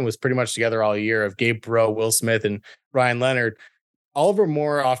top line was pretty much together all year of Gabe Perreault, Will Smith, and Ryan Leonard. Oliver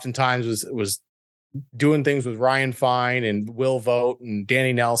Moore oftentimes was doing things with Ryan Fine and Will Vogt and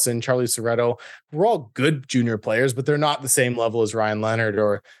Danny Nelson, Charlie Soretto. We're all good junior players, but they're not the same level as Ryan Leonard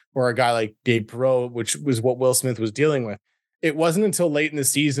or a guy like Gabe Perreault, which was what Will Smith was dealing with. It wasn't until late in the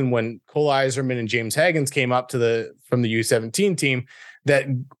season when Cole Yzerman and James Haggins came up from the U17 team that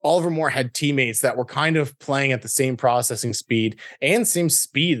Oliver Moore had teammates that were kind of playing at the same processing speed and same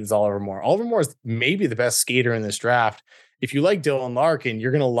speed as Oliver Moore. Oliver Moore is maybe the best skater in this draft. If you like Dylan Larkin,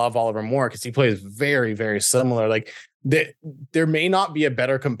 you're going to love Oliver Moore because he plays very, very similar. Like there may not be a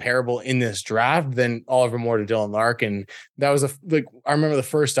better comparable in this draft than Oliver Moore to Dylan Larkin. That was I remember the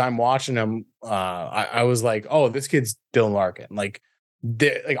first time watching him, I was like, oh, this kid's Dylan Larkin. Like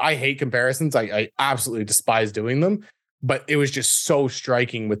I hate comparisons. I absolutely despise doing them, but it was just so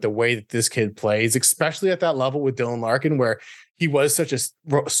striking with the way that this kid plays, especially at that level with Dylan Larkin, where he was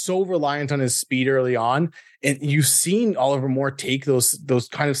so reliant on his speed early on. And you've seen Oliver Moore take those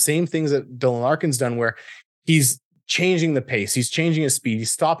kind of same things that Dylan Larkin's done, where he's changing the pace, he's changing his speed,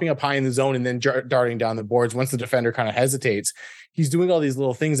 he's stopping up high in the zone and then darting down the boards once the defender kind of hesitates. He's doing all these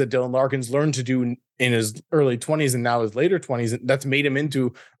little things that Dylan Larkin's learned to do in his early 20s and now his later 20s. That's made him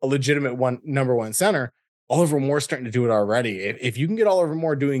into a legitimate number one center. Oliver Moore's starting to do it already. If you can get Oliver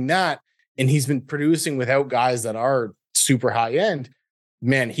Moore doing that, and he's been producing without guys that are super high end,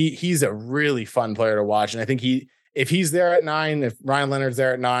 man, he's a really fun player to watch. And I think if he's there at 9, if Ryan Leonard's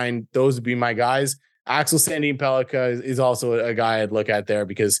there at 9, those would be my guys. Axel Sandin Pellikka is also a guy I'd look at there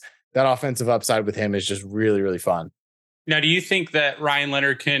because that offensive upside with him is just really, really fun. Now, do you think that Ryan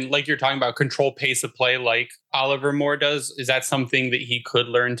Leonard can, like you're talking about, control pace of play like Oliver Moore does? Is that something that he could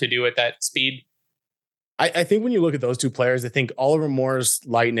learn to do at that speed? I think when you look at those two players, I think Oliver Moore's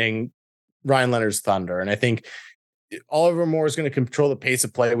lightning, Ryan Leonard's thunder. And I think Oliver Moore is going to control the pace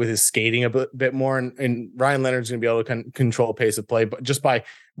of play with his skating a bit more. And Ryan Leonard's going to be able to control pace of play, but just by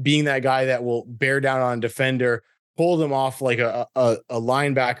being that guy that will bear down on a defender, pull them off like a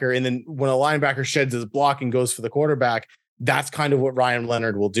linebacker. And then when a linebacker sheds his block and goes for the quarterback, that's kind of what Ryan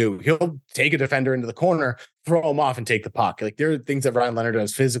Leonard will do. He'll take a defender into the corner, throw him off and take the puck. Like there are things that Ryan Leonard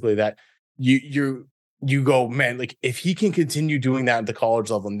does physically that you go, man, like if he can continue doing that at the college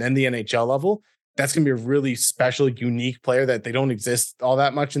level and then the NHL level, that's going to be a really special, unique player that they don't exist all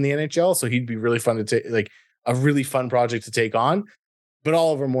that much in the NHL. So he'd be really fun to take, like a really fun project to take on. But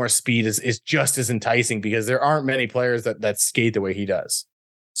Oliver Moore's speed is just as enticing because there aren't many players that skate the way he does.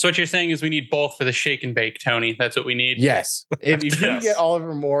 So what you're saying is we need both for the shake and bake, Tony. That's what we need. Yes. If you can get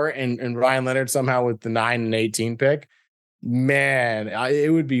Oliver Moore and Ryan Leonard somehow with the 9 and 18 pick, man,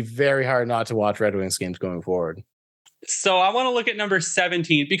 it would be very hard not to watch Red Wings games going forward. So I want to look at number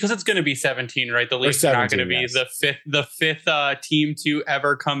 17 because it's going to be 17, right? The Leafs are not going to be the fifth team to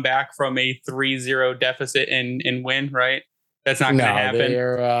ever come back from a 3-0 deficit and win, right? That's not going to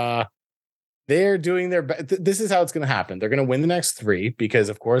happen. They're doing their best. This is how it's going to happen. They're going to win the next 3 because,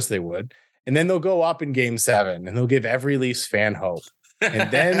 of course, they would. And then they'll go up in game 7 and they'll give every Leafs fan hope. And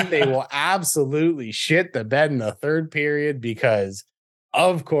then they will absolutely shit the bed in the third period because,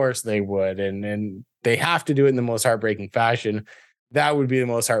 of course, they would. And they have to do it in the most heartbreaking fashion. That would be the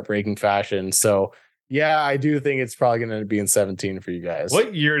most heartbreaking fashion. So, yeah, I do think it's probably going to be in 17 for you guys.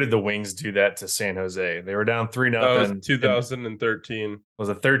 What year did the Wings do that to San Jose? They were down 3-0. That was 2013. Was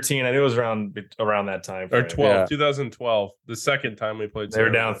it 13? I knew it was around that time. Or 12, yeah. 2012. The second time we played. They were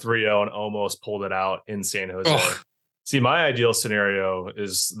down 3-0 and almost pulled it out in San Jose. Ugh. See, my ideal scenario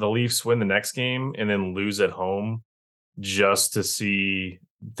is the Leafs win the next game and then lose at home just to see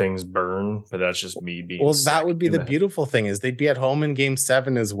things burn. But that's just me being. Well, that would be the beautiful thing is they'd be at home in game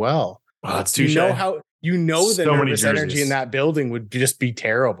 7 as well. Oh, that's the nervous energy in that building would just be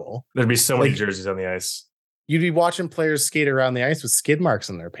terrible. There'd be so many jerseys on the ice. You'd be watching players skate around the ice with skid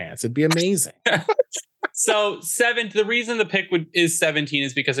marks on their pants. It'd be amazing. So the reason the pick is 17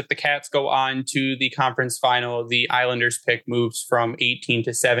 is because if the Cats go on to the conference final, the Islanders pick moves from 18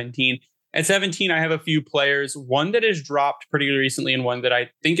 to 17. At 17, I have a few players, one that has dropped pretty recently and one that I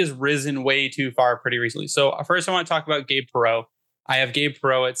think has risen way too far pretty recently. So first I want to talk about Gabe Perreault. I have Gabe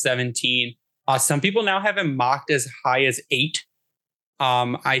Perreault at 17. Some people now have him mocked as high as 8.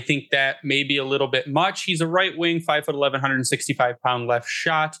 I think that may be a little bit much. He's a right wing, 5'11", 165-pound left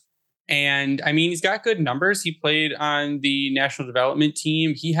shot. And I mean, he's got good numbers. He played on the national development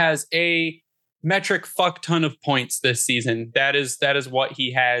team. He has a metric fuck ton of points this season. That is what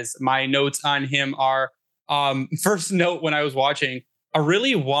he has. My notes on him are, first note when I was watching, a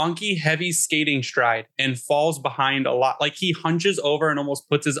really wonky, heavy skating stride and falls behind a lot. Like he hunches over and almost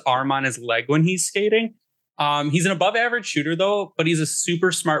puts his arm on his leg when he's skating. He's an above average shooter though, but he's a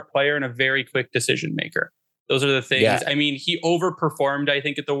super smart player and a very quick decision maker. Those are the things. Yeah. I mean, he overperformed, I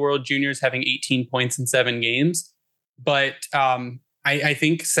think, at the World Juniors, having 18 points in 7 games. But I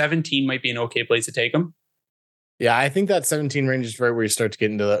think 17 might be an okay place to take him. Yeah, I think that 17 range is right where you start to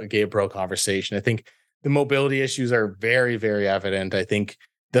get into the Gabe Perreault conversation. I think the mobility issues are very, very evident. I think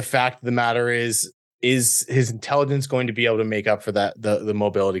the fact of the matter is his intelligence going to be able to make up for that, the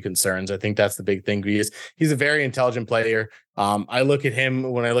mobility concerns? I think that's the big thing because he's a very intelligent player. I look at him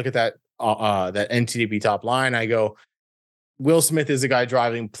when I look at that NTDP top line, I go, Will Smith is the guy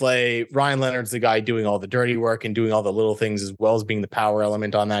driving play. Ryan Leonard's the guy doing all the dirty work and doing all the little things as well as being the power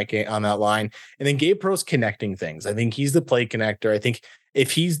element on that game, on that line. And then Gabe Perreault's connecting things. I think he's the play connector. I think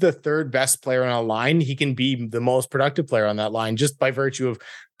if he's the third best player on a line, he can be the most productive player on that line just by virtue of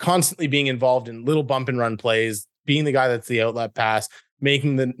constantly being involved in little bump and run plays, being the guy that's the outlet pass,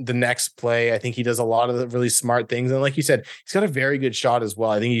 making the next play. I think he does a lot of the really smart things. And like you said, he's got a very good shot as well.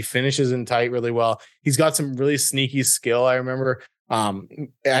 I think he finishes in tight really well. He's got some really sneaky skill. I remember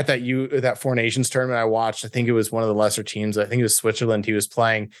at that Four Nations tournament I watched, I think it was one of the lesser teams. I think it was Switzerland he was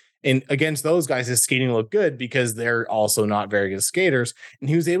playing. And against those guys, his skating looked good because they're also not very good skaters. And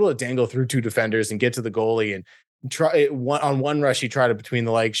he was able to dangle through 2 defenders and get to the goalie and try on one rush. He tried a between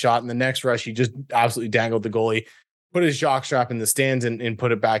the leg shot, and the next rush, he just absolutely dangled the goalie, put his jock strap in the stands and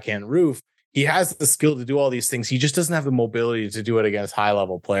put it backhand roof. He has the skill to do all these things. He just doesn't have the mobility to do it against high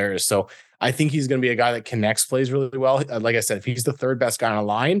level players. So I think he's going to be a guy that connects plays really well. Like I said, if he's the third best guy on a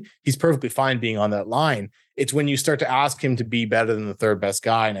line, he's perfectly fine being on that line. It's when you start to ask him to be better than the third best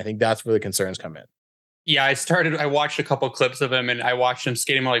guy. And I think that's where the concerns come in. Yeah, I watched a couple clips of him and I watched him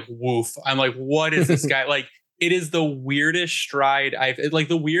skating. I'm like, woof. I'm like, what is this guy? Like, it is the weirdest stride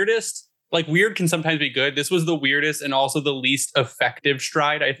weird can sometimes be good. This was the weirdest and also the least effective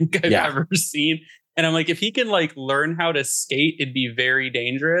stride I think I've ever seen. And I'm like, if he can learn how to skate, it'd be very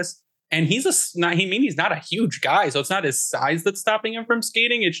dangerous. And he's not a huge guy. So it's not his size that's stopping him from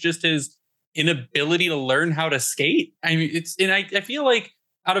skating. It's just his inability to learn how to skate. I mean, I feel like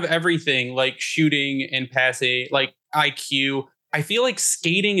out of everything, like shooting and passing, like IQ, I feel like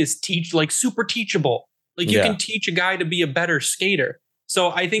skating is super teachable. Like you can teach a guy to be a better skater.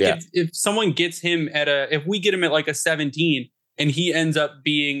 So I think if someone gets him if we get him at a 17 and he ends up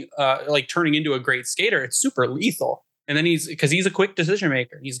being turning into a great skater, it's super lethal. And then because he's a quick decision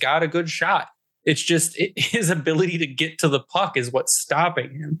maker, he's got a good shot. It's just his ability to get to the puck is what's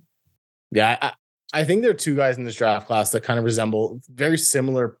stopping him. Yeah. I think there are two guys in this draft class that kind of resemble very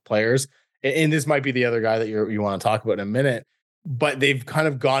similar players. And this might be the other guy that you want to talk about in a minute, but they've kind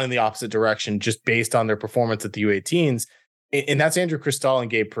of gone in the opposite direction just based on their performance at the U18s. And that's Andrew Cristal and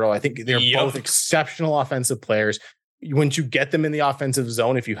Gabe Perreault. I think they're both exceptional offensive players. Once you get them in the offensive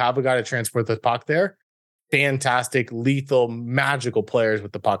zone, if you have a guy to transport the puck there, fantastic, lethal, magical players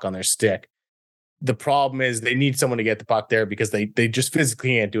with the puck on their stick. The problem is they need someone to get the puck there because they just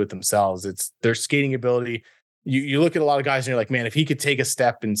physically can't do it themselves. It's their skating ability. You look at a lot of guys and you're like, man, if he could take a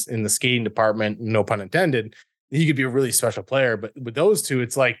step in the skating department, no pun intended, he could be a really special player. But with those two,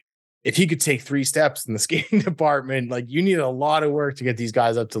 it's like, if he could take 3 steps in the skating department, like you need a lot of work to get these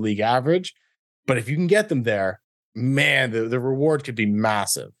guys up to league average. But if you can get them there, man, the reward could be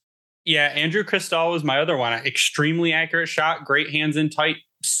massive. Yeah, Andrew Cristal was my other one. Extremely accurate shot, great hands in tight,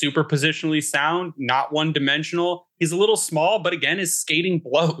 super positionally sound, not one-dimensional. He's a little small, but again, his skating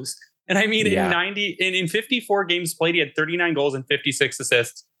blows. And I mean, in 54 games played, he had 39 goals and 56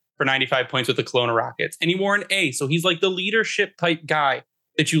 assists for 95 points with the Kelowna Rockets. And he wore an A, so he's like the leadership type guy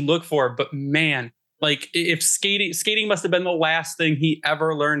that you look for. But man, like if skating must have been the last thing he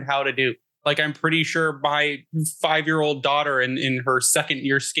ever learned how to do. Like, I'm pretty sure my 5-year-old daughter in her second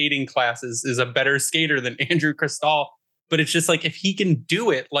year skating classes is a better skater than Andrew Cristal. But it's just like, if he can do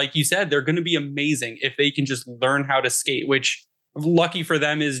it, like you said, they're going to be amazing if they can just learn how to skate, which lucky for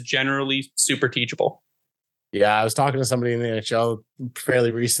them is generally super teachable. Yeah, I was talking to somebody in the NHL fairly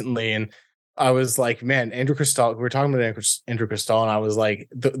recently, and I was like, man, Andrew Cristal, we were talking about Andrew Cristal, and I was like,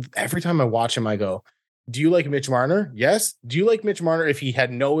 every time I watch him, I go, do you like Mitch Marner? Yes. Do you like Mitch Marner if he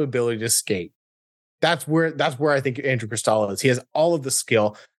had no ability to skate? That's where I think Andrew Cristal is. He has all of the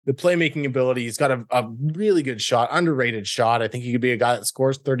skill, the playmaking ability. He's got a really good shot, underrated shot. I think he could be a guy that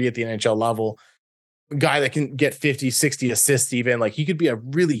scores 30 at the NHL level, a guy that can get 50, 60 assists even. Like, he could be a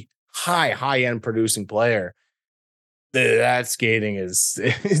really high-end producing player. That skating is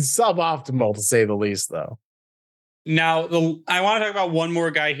suboptimal, to say the least, though. Now, I want to talk about one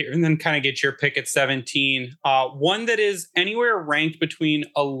more guy here and then kind of get your pick at 17. One that is anywhere ranked between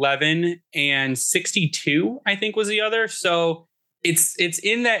 11 and 62, I think was the other. So it's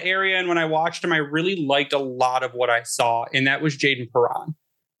in that area. And when I watched him, I really liked a lot of what I saw. And that was Jaden Perron.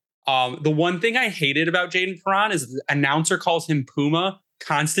 The one thing I hated about Jaden Perron is the announcer calls him Puma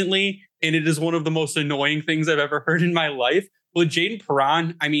constantly. And it is one of the most annoying things I've ever heard in my life. With Jaden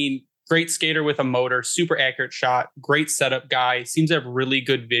Perron, I mean, great skater with a motor, super accurate shot, great setup guy, seems to have really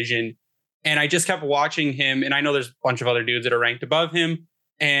good vision. And I just kept watching him. And I know there's a bunch of other dudes that are ranked above him.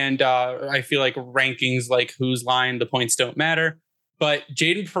 And I feel like rankings like whose line, the points don't matter. But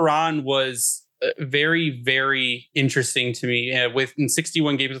Jaden Perron was very, very interesting to me. In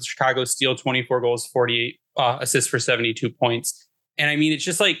 61 games with Chicago Steel, 24 goals, 48 assists for 72 points. And I mean, it's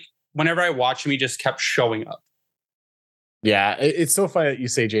just like, whenever I watch him, he just kept showing up. Yeah, it's so funny that you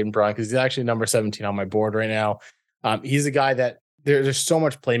say Jaden Perron because he's actually number 17 on my board right now. He's a guy that there's so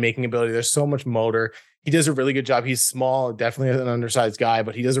much playmaking ability. There's so much motor. He does a really good job. He's small, definitely an undersized guy,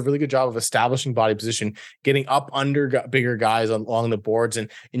 but he does a really good job of establishing body position, getting up under bigger guys along the boards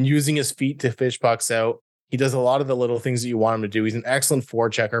and using his feet to fish pucks out. He does a lot of the little things that you want him to do. He's an excellent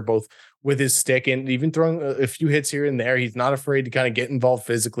forechecker, both with his stick and even throwing a few hits here and there. He's not afraid to kind of get involved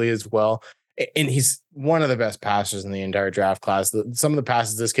physically as well. And he's one of the best passers in the entire draft class. Some of the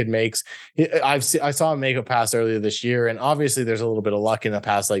passes this kid makes, I saw him make a pass earlier this year, and obviously there's a little bit of luck in a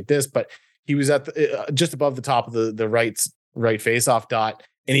pass like this, but he was at just above the top of the right face-off dot,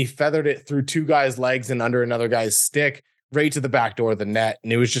 and he feathered it through 2 guys' legs and under another guy's stick right to the back door of the net,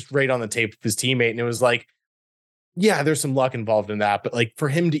 and it was just right on the tape of his teammate, and it was like, yeah, there's some luck involved in that, but like for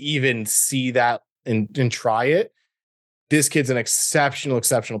him to even see that and try it, this kid's an exceptional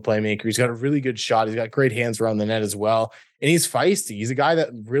playmaker. He's got a really good shot. He's got great hands around the net as well. And he's feisty. He's a guy that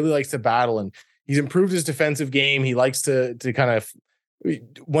really likes to battle, and he's improved his defensive game. He likes to kind of,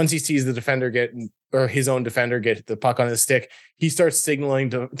 once he sees the defender or his own defender get the puck on his stick, he starts signaling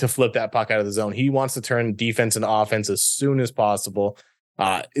to flip that puck out of the zone. He wants to turn defense into offense as soon as possible.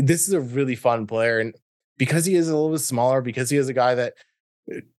 This is a really fun player. And because he is a little bit smaller, because he is a guy that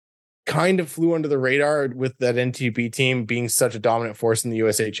kind of flew under the radar with that NTP team being such a dominant force in the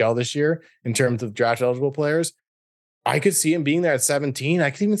USHL this year in terms of draft eligible players, I could see him being there at 17. I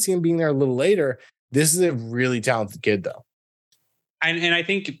could even see him being there a little later. This is a really talented kid, though. And I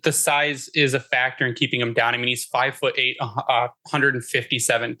think the size is a factor in keeping him down. I mean, he's 5'8",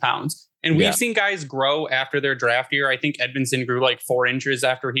 157 pounds. And we've seen guys grow after their draft year. I think Edmondson grew like 4 inches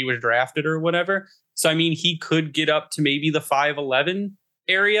after he was drafted or whatever. So, I mean, he could get up to maybe the 5'11"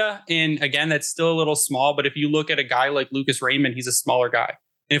 area. And again, that's still a little small. But if you look at a guy like Lucas Raymond, he's a smaller guy.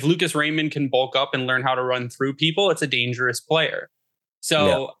 And if Lucas Raymond can bulk up and learn how to run through people, it's a dangerous player.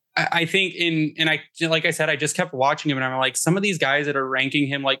 So I think like I said, I just kept watching him and I'm like, some of these guys that are ranking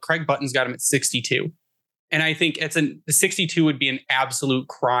him, like Craig Button's got him at 62. And I think 62 would be an absolute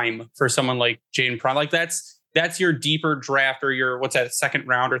crime for someone like Jaden Prawn. Like that's your deeper draft or your, what's that, second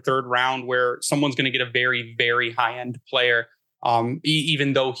round or third round where someone's going to get a very, very high end player,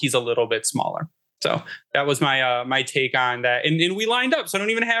 even though he's a little bit smaller. So that was my take on that. And we lined up, so I don't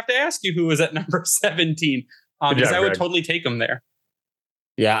even have to ask you who was at number 17, because I would totally take him there.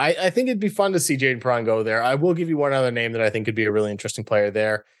 Yeah, I think it'd be fun to see Jaden Prawn go there. I will give you one other name that I think could be a really interesting player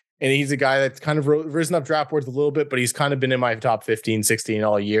there. And he's a guy that's kind of risen up draft boards a little bit, but he's kind of been in my top 15, 16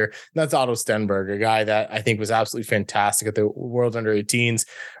 all year. And that's Otto Stenberg, a guy that I think was absolutely fantastic at the World Under 18s,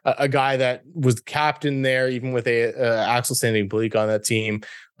 a guy that was captain there, even with Axel Standing Bleak on that team.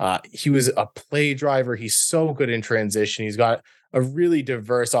 He was a play driver. He's so good in transition. He's got a really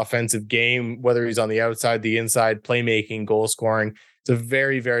diverse offensive game, whether he's on the outside, the inside, playmaking, goal scoring. It's a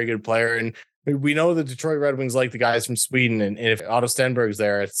very, very good player. And we know the Detroit Red Wings like the guys from Sweden. And if Otto Stenberg's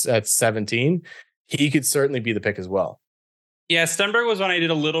there at 17, he could certainly be the pick as well. Yeah, Stenberg was one I did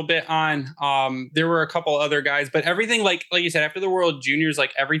a little bit on. There were a couple other guys, but everything, like you said, after the World Juniors,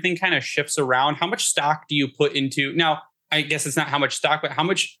 like everything kind of shifts around. How much stock do you put into now? I guess it's not how much stock, but how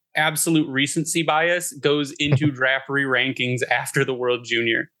much absolute recency bias goes into draft re-rankings after the World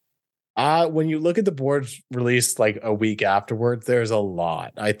Junior? When you look at the boards released like a week afterwards, there's a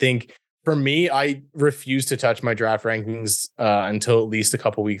lot. I think for me, I refuse to touch my draft rankings until at least a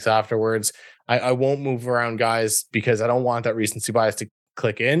couple weeks afterwards. I won't move around guys because I don't want that recency bias to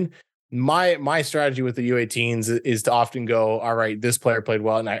click in. My strategy with the U18s is to often go, all right, this player played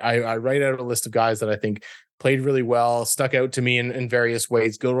well. And I write out a list of guys that I think played really well, stuck out to me in various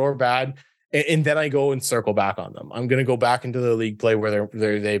ways, good or bad. And then I go and circle back on them. I'm going to go back into the league play where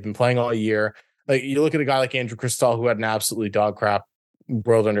they've been playing all year. Like you look at a guy like Andrew Cristal, who had an absolutely dog crap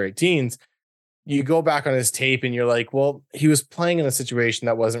World Under 18s. You go back on his tape and you're like, well, he was playing in a situation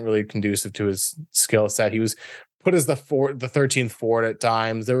that wasn't really conducive to his skill set. He was put as the 13th forward at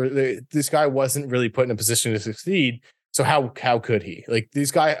times. This guy wasn't really put in a position to succeed. So how could he? Like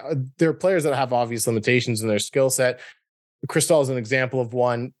these guys, there are players that have obvious limitations in their skill set. Cristal is an example of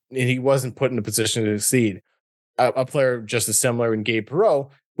one, and he wasn't put in a position to succeed. A player just as similar in Gabe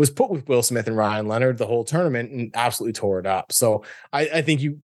Perreault was put with Will Smith and Ryan Leonard the whole tournament and absolutely tore it up. So I think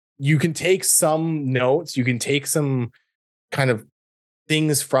you can take some notes, you can take some kind of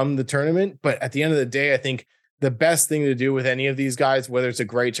things from the tournament, but at the end of the day, I think the best thing to do with any of these guys, whether it's a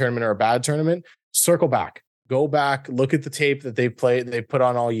great tournament or a bad tournament, circle back. Go back, look at the tape that they put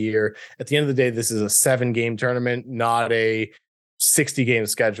on all year. At the end of the day, this is a 7-game tournament, not a 60-game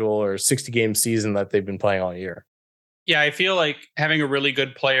schedule or 60-game season that they've been playing all year. Yeah, I feel like having a really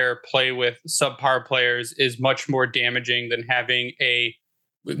good player play with subpar players is much more damaging than having a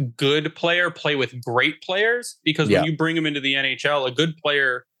good player play with great players. Because when you bring them into the NHL, a good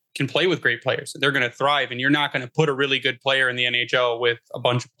player can play with great players. They're going to thrive, and you're not going to put a really good player in the NHL with a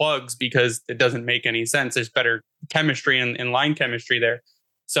bunch of plugs because it doesn't make any sense. There's better chemistry and line chemistry there.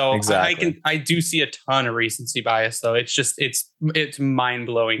 So exactly. I do see a ton of recency bias though. It's mind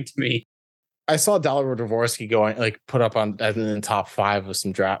blowing to me. I saw Dalibor Dvorsky going put up in the top 5 of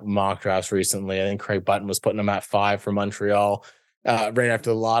some mock drafts recently. I think Craig Button was putting him at 5 for Montreal right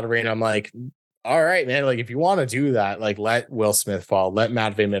after the lottery. And I'm like, all right, man, like if you want to do that, like let Will Smith fall, let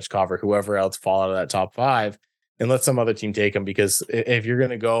Matvei Michkov or whoever else fall out of that top 5 and let some other team take him. Because if you're going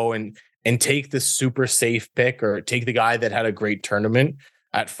to go and take the super safe pick or take the guy that had a great tournament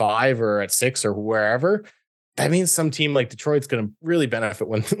at 5 or at 6 or wherever, that means some team like Detroit's going to really benefit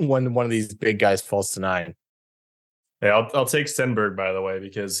when one of these big guys falls to 9. Yeah, I'll take Stenberg, by the way,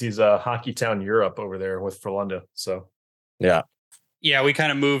 because he's a Hockey Town Europe over there with Frölunda. So, yeah. Yeah, we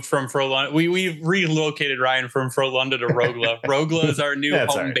kind of moved from Frölunda. We've relocated Ryan from Frölunda to Rogla. Rogla is our new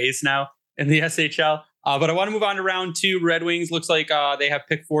home base now in the SHL. But I want to move on to round 2. Red Wings looks like they have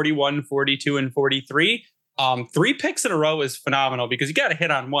pick 41, 42, and 43. 3 picks in a row is phenomenal because you got to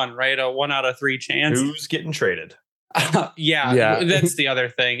hit on one, right? A 1 out of 3 chance. Who's getting traded? Yeah, that's the other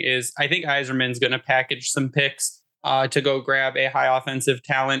thing is I think Yzerman's going to package some picks to go grab a high offensive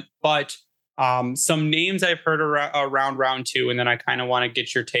talent. But some names I've heard around round 2, and then I kind of want to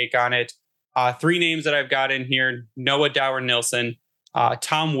get your take on it. 3 names that I've got in here: Noah Dower-Nilsson,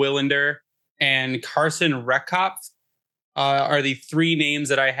 Tom Willander, and Carson Reckhoff are the 3 names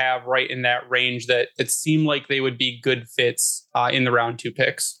that I have right in that range that seem like they would be good fits in the round 2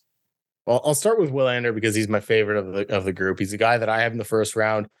 picks. Well, I'll start with Willander because he's my favorite of the group. He's a guy that I have in the first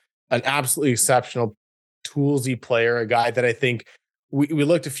round, an absolutely exceptional toolsy player, a guy that I think we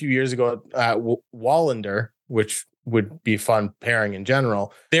looked a few years ago at Wallander, which would be fun pairing in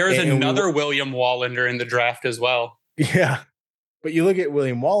general. There is another William Wallander in the draft as well. Yeah. But you look at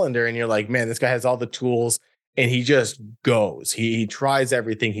William Wallander and you're like, man, this guy has all the tools and he just goes. He tries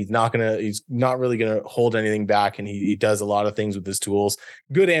everything. He's not really gonna hold anything back, and he does a lot of things with his tools,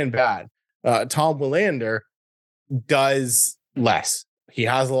 good and bad. Tom Willander does less. He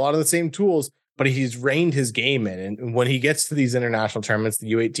has a lot of the same tools, but he's reined his game in. And when he gets to these international tournaments,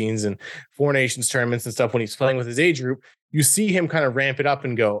 the U18s and Four Nations tournaments and stuff, when he's playing with his age group, you see him kind of ramp it up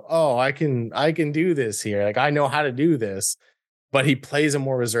and go, oh, I can do this here. Like, I know how to do this. But he plays a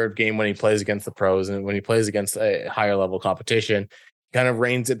more reserved game when he plays against the pros, and when he plays against a higher level competition, kind of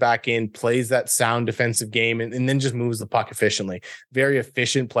reins it back in, plays that sound defensive game, and then just moves the puck efficiently. Very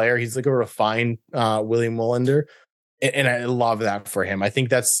efficient player. He's like a refined William Willander, and I love that for him. I think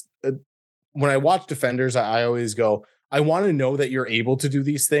that's when I watch defenders, I always go, I want to know that you're able to do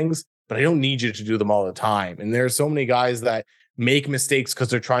these things, but I don't need you to do them all the time. And there are so many guys that make mistakes because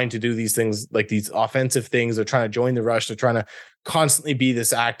they're trying to do these things, like these offensive things. They're trying to join the rush. They're trying to constantly be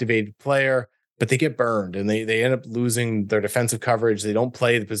this activated player, but they get burned and they end up losing their defensive coverage. They don't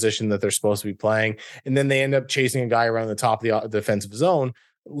play the position that they're supposed to be playing. And then they end up chasing a guy around the top of the defensive zone,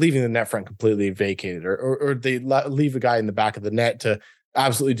 leaving the net front completely vacated, or they leave a guy in the back of the net to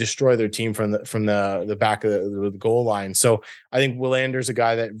absolutely destroy their team from the back of the goal line. So I think Willander's a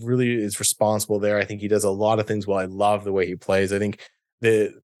guy that really is responsible there. I think he does a lot of things well. I love the way he plays. I think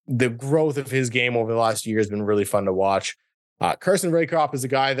the growth of his game over the last year has been really fun to watch. Carson Raycroft is a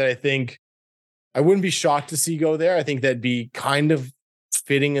guy that I think I wouldn't be shocked to see go there. I think that'd be kind of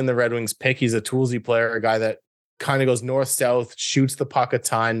fitting in the Red Wings pick. He's a toolsy player, a guy that kind of goes north-south, shoots the puck a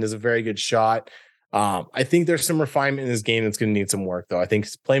ton, does a very good shot. I think there's some refinement in his game that's going to need some work, though. I think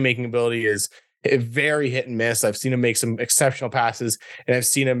his playmaking ability is very hit and miss. I've seen him make some exceptional passes, and I've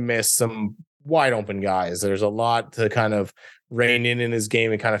seen him miss some wide open guys. There's a lot to kind of rein in his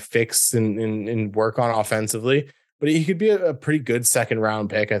game and kind of fix and work on offensively. But he could be a pretty good second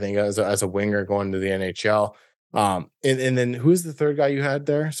round pick, I think, as a winger going to the NHL. And then who's the third guy you had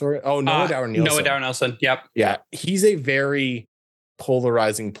there? Sorry. Oh, Noah Dower Nielsen. Noah Dower Nielsen. Yep. Yeah. He's a very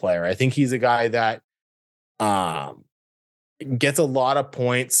polarizing player. I think he's a guy that gets a lot of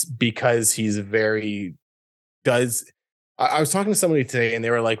points because he's I was talking to somebody today and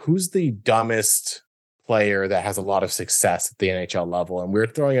they were like, who's the dumbest player that has a lot of success at the NHL level? And we were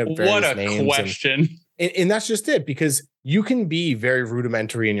throwing out various names. What a question. And that's just it, because you can be very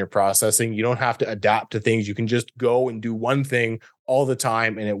rudimentary in your processing. You don't have to adapt to things. You can just go and do one thing all the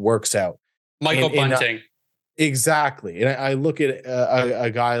time and it works out. Michael Bunting. Exactly. And I look at a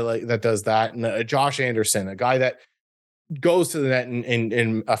guy like that does that, and Josh Anderson, a guy that goes to the net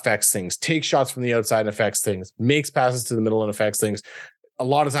and affects things, takes shots from the outside and affects things, makes passes to the middle and affects things. A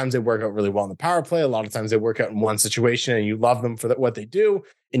lot of times they work out really well in the power play. A lot of times they work out in one situation and you love them for what they do,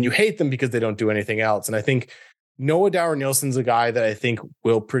 and you hate them because they don't do anything else. And I think Noah Dower Nielsen's a guy that I think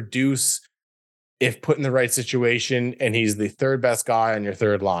will produce if put in the right situation, and he's the third best guy on your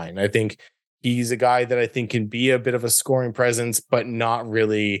third line. I think he's a guy that I think can be a bit of a scoring presence, but not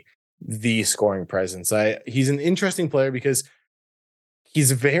really the scoring presence. He's an interesting player because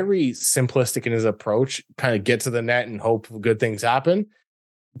he's very simplistic in his approach, kind of get to the net and hope good things happen.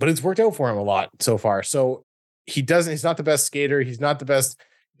 But it's worked out for him a lot so far. So he's not the best skater. He's not the best.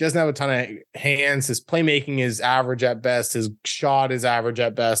 He doesn't have a ton of hands. His playmaking is average at best. His shot is average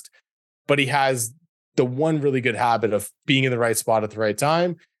at best. But he has the one really good habit of being in the right spot at the right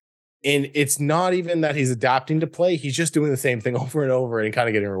time. And it's not even that he's adapting to play. He's just doing the same thing over and over and kind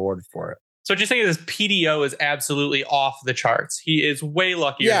of getting rewarded for it. So what you're saying is PDO is absolutely off the charts. He is way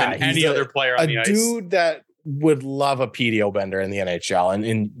luckier than any other player on the ice. A dude that would love a PDO bender in the NHL,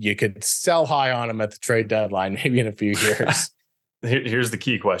 and you could sell high on him at the trade deadline, maybe in a few years. Here's the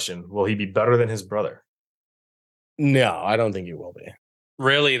key question. Will he be better than his brother? No, I don't think he will be.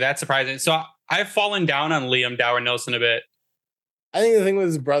 Really? That's surprising. So I've fallen down on Liam Dower Nielsen a bit. I think the thing with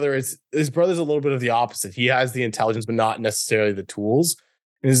his brother is his brother's a little bit of the opposite. He has the intelligence, but not necessarily the tools.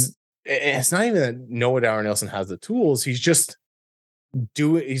 It's not even that Noah Dower Nielsen has the tools. He's just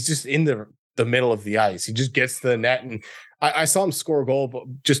in the middle of the ice. He just gets to the net, and I saw him score a goal, but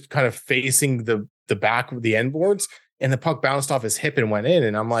just kind of facing the back of the end boards, and the puck bounced off his hip and went in.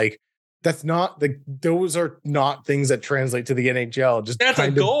 And I'm like, those are not things that translate to the NHL. Just that's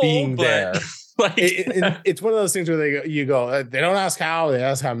kind a goal, of being but there. Like, it's one of those things where you go, they don't ask how, they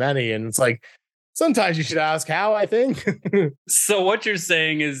ask how many. And it's like, sometimes you should ask how, I think. So what you're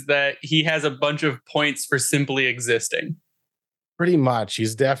saying is that he has a bunch of points for simply existing. Pretty much.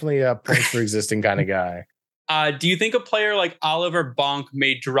 He's definitely a points for existing kind of guy. Do you think a player like Oliver Bonk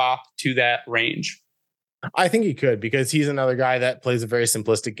may drop to that range? I think he could, because he's another guy that plays a very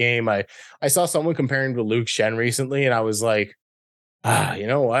simplistic game. I saw someone comparing him to Luke Shen recently, and I was like, you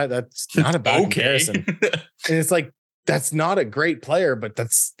know what? That's not a bad comparison. And it's like, that's not a great player, but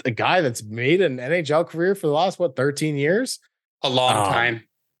that's a guy that's made an NHL career for the last, 13 years? A long time.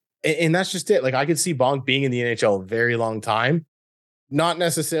 And that's just it. Like, I could see Bonk being in the NHL a very long time, not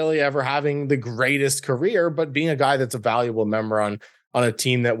necessarily ever having the greatest career, but being a guy that's a valuable member on a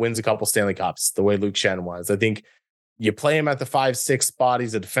team that wins a couple Stanley Cups, the way Luke Shen was. I think you play him at the 5-6 spot.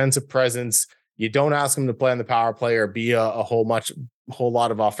 He's a defensive presence. You don't ask him to play on the power play or be a whole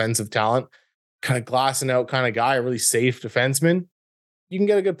lot of offensive talent, kind of glassing out kind of guy, a really safe defenseman. You can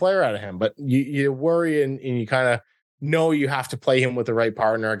get a good player out of him, but you worry and you kind of know you have to play him with the right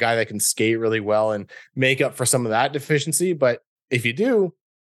partner, a guy that can skate really well and make up for some of that deficiency. But if you do,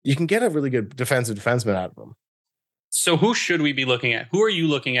 you can get a really good defensive defenseman out of him. So who should we be looking at? Who are you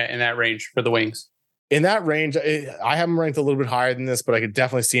looking at in that range for the Wings? In that range, I have him ranked a little bit higher than this, but I could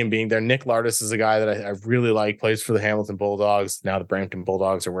definitely see him being there. Nick Lardis is a guy that I really like, plays for the Hamilton Bulldogs, now the Brampton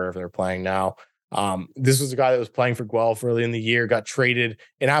Bulldogs or wherever they're playing now. This was a guy that was playing for Guelph early in the year, got traded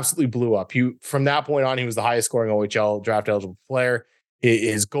and absolutely blew up. From that point on, he was the highest scoring OHL draft eligible player.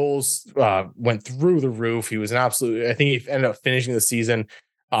 His goals went through the roof. He was an absolute, I think he ended up finishing the season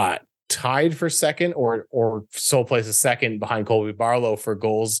tied for second or sole place a second behind Colby Barlow for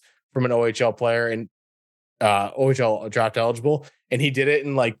goals from an OHL player and OHL draft eligible. And he did it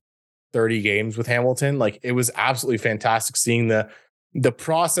in like 30 games with Hamilton. Like, it was absolutely fantastic seeing the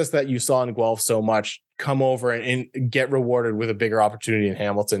process that you saw in Guelph so much come over and get rewarded with a bigger opportunity in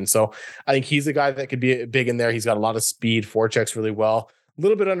Hamilton. So I think he's a guy that could be big in there. He's got a lot of speed, forechecks really well, a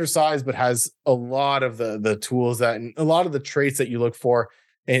little bit undersized, but has a lot of the tools that, and a lot of the traits that you look for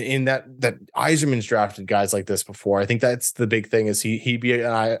in that Yzerman's drafted guys like this before. I think that's the big thing, is he'd be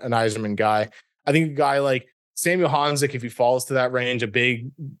an Yzerman guy. I think a guy like Samuel Honzik, if he falls to that range, a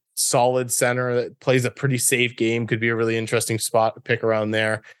big solid center that plays a pretty safe game, could be a really interesting spot to pick around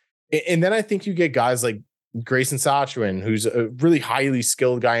there. And then I think you get guys like Grayson Sachuin, who's a really highly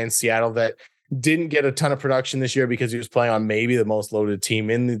skilled guy in Seattle that didn't get a ton of production this year because he was playing on maybe the most loaded team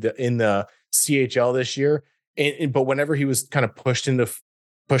in the CHL this year. But whenever he was kind of pushed into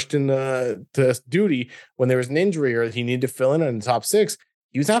duty when there was an injury or he needed to fill in the top six,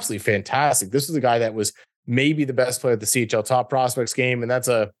 he was absolutely fantastic. This was a guy that was maybe the best player at the CHL Top Prospects game, and that's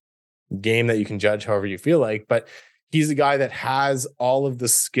a game that you can judge however you feel like. But he's a guy that has all of the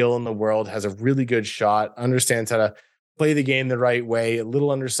skill in the world, has a really good shot, understands how to play the game the right way, a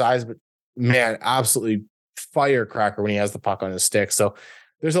little undersized, but man, absolutely firecracker when he has the puck on his stick. So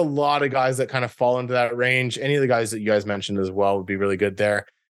there's a lot of guys that kind of fall into that range. Any of the guys that you guys mentioned as well would be really good there.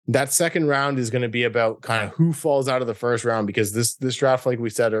 That second round is going to be about kind of who falls out of the first round, because this draft, like we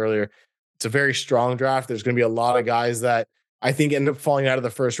said earlier, it's a very strong draft. There's going to be a lot of guys that I think end up falling out of the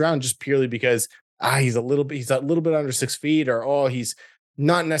first round just purely because he's a little bit under 6 feet, or he's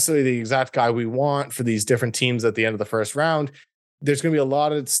not necessarily the exact guy we want for these different teams at the end of the first round. There's going to be a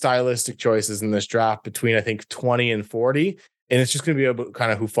lot of stylistic choices in this draft between, I think, 20 and 40. And it's just going to be about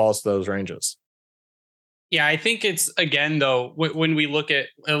kind of who falls to those ranges. Yeah, I think it's, again, though, when we look at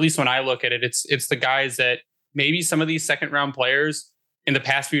least when I look at it, it's the guys that maybe some of these second round players in the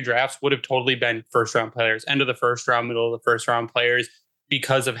past few drafts would have totally been first round players, end of the first round, middle of the first round players,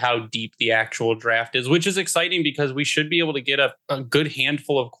 because of how deep the actual draft is, which is exciting because we should be able to get a good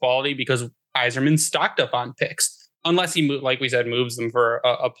handful of quality because Yzerman's stocked up on picks, unless he, like we said, moves them for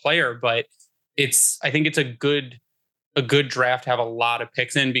a player. But I think it's a good draft to have a lot of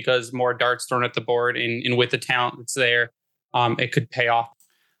picks in, because more darts thrown at the board and with the talent that's there, it could pay off.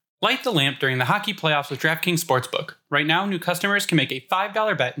 Light the lamp during the hockey playoffs with DraftKings Sportsbook. Right now, new customers can make a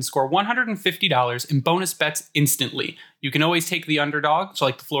 $5 bet and score $150 in bonus bets instantly. You can always take the underdog, so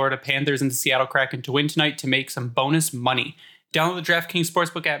like the Florida Panthers and the Seattle Kraken, to win tonight to make some bonus money. Download the DraftKings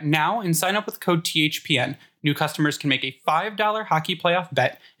Sportsbook app now and sign up with code THPN. New customers can make a $5 hockey playoff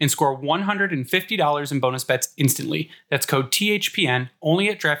bet and score $150 in bonus bets instantly. That's code THPN, only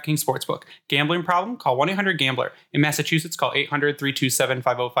at DraftKings Sportsbook. Gambling problem? Call 1-800-GAMBLER. In Massachusetts, call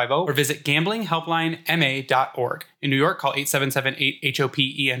 800-327-5050 or visit gamblinghelplinema.org. In New York, call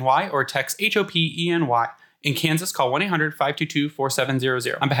 877-8-HOPENY or text HOPENY. In Kansas, call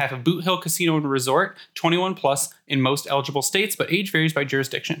 1-800-522-4700. On behalf of Boot Hill Casino and Resort, 21 plus in most eligible states, but age varies by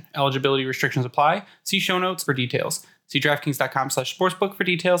jurisdiction. Eligibility restrictions apply. See show notes for details. See DraftKings.com/sportsbook for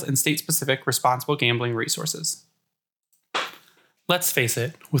details and state-specific responsible gambling resources. Let's face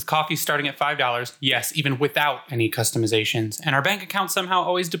it, with coffee starting at $5, yes, even without any customizations, and our bank account somehow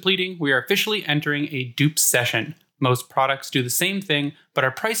always depleting, we are officially entering a dupe session. Most products do the same thing, but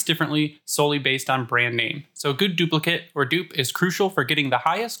are priced differently solely based on brand name. So a good duplicate or dupe is crucial for getting the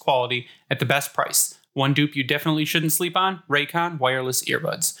highest quality at the best price. One dupe you definitely shouldn't sleep on, Raycon wireless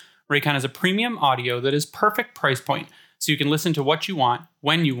earbuds. Raycon is a premium audio that is perfect price point, so you can listen to what you want,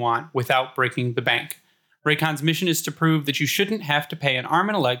 when you want, without breaking the bank. Raycon's mission is to prove that you shouldn't have to pay an arm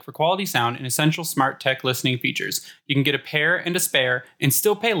and a leg for quality sound and essential smart tech listening features. You can get a pair and a spare and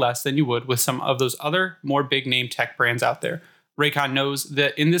still pay less than you would with some of those other more big name tech brands out there. Raycon knows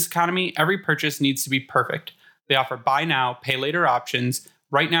that in this economy, every purchase needs to be perfect. They offer buy now, pay later options.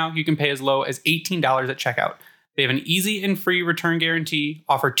 Right now, you can pay as low as $18 at checkout. They have an easy and free return guarantee,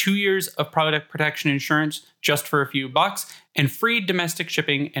 offer 2 years of product protection insurance just for a few bucks, and free domestic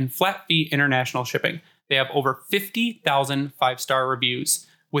shipping and flat fee international shipping. They have over 50,000 5-star reviews.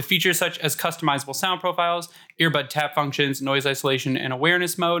 With features such as customizable sound profiles, earbud tap functions, noise isolation, and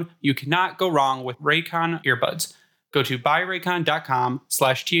awareness mode, you cannot go wrong with Raycon earbuds. Go to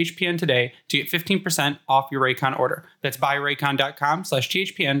buyraycon.com/THPN today to get 15% off your Raycon order. That's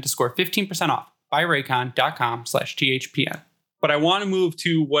buyraycon.com/THPN to score 15% off. Buyraycon.com/THPN. But I want to move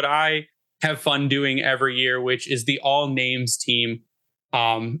to what I have fun doing every year, which is the all names team.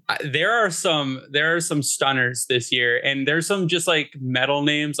 There are some stunners this year, and there's some just like metal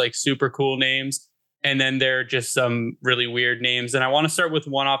names, like super cool names, and then there are just some really weird names. And I want to start with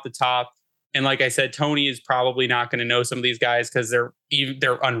one off the top. And like I said, Tony is probably not going to know some of these guys because they're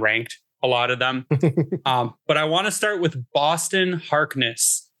unranked, a lot of them. But I want to start with Boston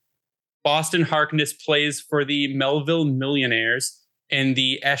Harkness. Boston Harkness plays for the Melville Millionaires in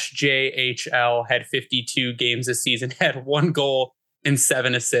the SJHL, had 52 games this season, had 1 goal and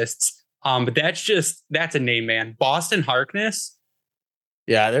 7 assists. But that's a name, man. Boston Harkness.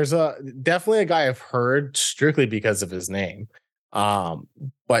 Yeah, there's definitely a guy I've heard strictly because of his name.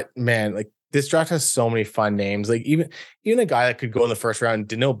 But man, like this draft has so many fun names. Like even a guy that could go in the first round,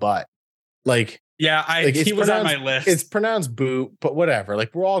 Dino Butt. Like yeah, he was on my list. It's pronounced boot, but whatever.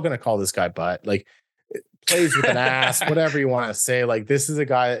 Like we're all gonna call this guy Butt. Like plays with an ass, whatever you want to say. Like this is a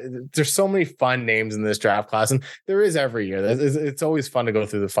guy. There's so many fun names in this draft class, and there is every year. It's always fun to go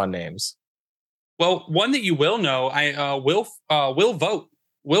through the fun names. Well, one that you will know, Will Vogt.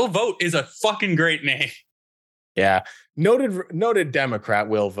 Will Vogt is a fucking great name. Yeah, noted Democrat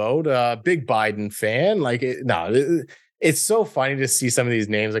Will Vogt, big Biden fan. Like it's so funny to see some of these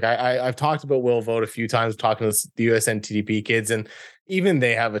names. Like I've talked about Will Vogt a few times, talking to the USNTDP kids, and even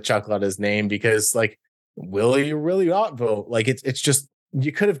they have a chuckle at his name because like, will you really not vote? Like it's just,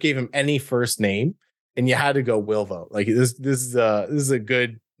 you could have gave him any first name and you had to go Will Vogt. Like this is a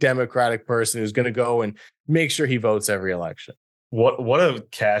good Democratic person who's going to go and make sure he votes every election. What a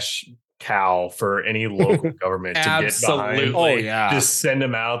cash cow for any local government to get behind. Oh yeah, just send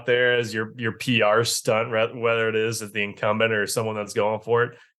him out there as your PR stunt, whether it is as the incumbent or someone that's going for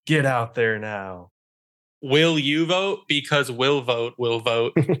it. Get out there now. Will you vote? Because will vote.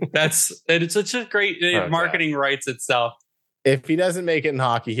 It's such a great marketing writes itself. If he doesn't make it in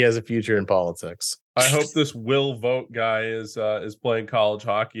hockey, he has a future in politics. I hope this Will Vogt guy is playing college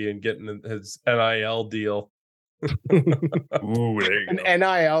hockey and getting his NIL deal. Ooh, there you go. An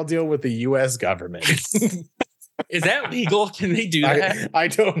NIL deal with the U.S. government. Is that legal? Can they do that? I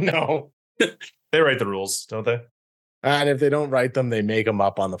don't know. They write the rules, don't they? And if they don't write them, they make them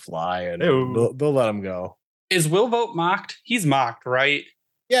up on the fly, and they'll let them go. Is Will Vogt mocked? He's mocked, right?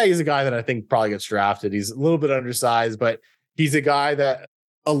 Yeah, he's a guy that I think probably gets drafted. He's a little bit undersized, but he's a guy that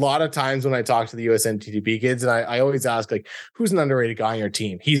a lot of times when I talk to the USNTDP kids, and I always ask, like, who's an underrated guy on your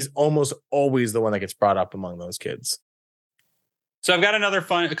team? He's almost always the one that gets brought up among those kids. So I've got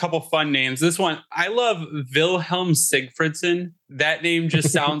a couple fun names. This one, I love Wilhelm Sigfridsson. That name just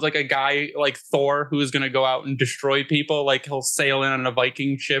sounds like a guy like Thor who is going to go out and destroy people. Like he'll sail in on a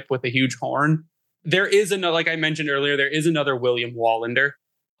Viking ship with a huge horn. There is another, like I mentioned earlier, there is another William Wallander.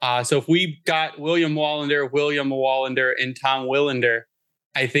 So if we got William Wallander, and Tom Willander,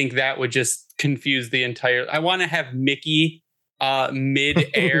 I think that would just confuse the entire. I want to have Mickey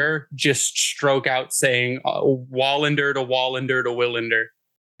mid-air just stroke out saying Wallander to Willander.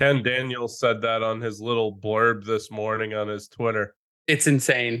 Ken Daniels said that on his little blurb this morning on his Twitter. It's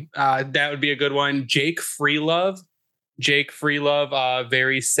insane. That would be a good one. Jake Freelove,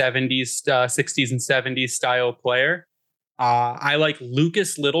 very 70s, 60s and 70s style player. I like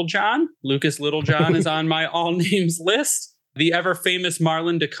Lucas Littlejohn. Lucas Littlejohn is on my all names list. The ever famous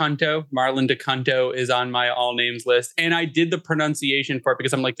Marlon DeCunto. Marlon DeCunto is on my all names list. And I did the pronunciation for it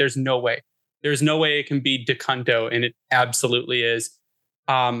because I'm like, there's no way. There's no way it can be DeCunto, and it absolutely is.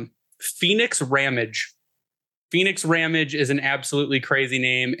 Phoenix Ramage. Phoenix Ramage is an absolutely crazy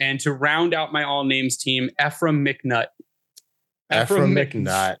name. And to round out my all names team, Ephraim McNutt. Ephraim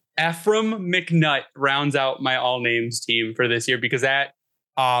McNutt. Ephraim McNutt rounds out my all names team for this year because that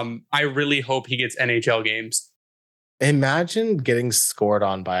I really hope he gets NHL games. Imagine getting scored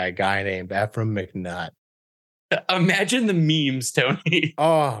on by a guy named Ephraim McNutt. Imagine the memes, Tony.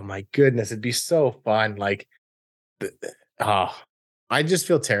 Oh my goodness, it'd be so fun. Like, I just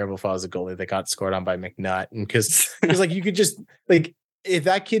feel terrible if I was a goalie that got scored on by McNutt, and because like you could just like if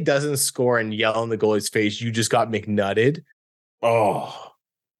that kid doesn't score and yell in the goalie's face, you just got McNutted. Oh,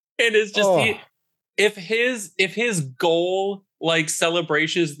 it is just if his goal like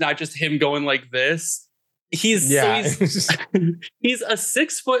celebration is not just him going like this. He's a 6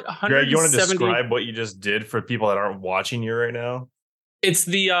 foot 170. Greg, you want to describe what you just did for people that aren't watching you right now? It's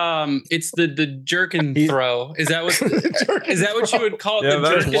the jerkin throw. Is that what you would call it? Yeah, the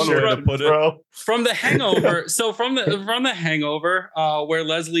that's jerkin one way to put it. From The Hangover. So from the Hangover, where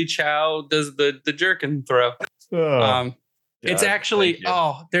Leslie Chow does the jerkin throw. It's actually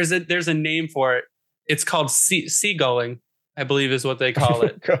there's a name for it. It's called seagulling, I believe is what they call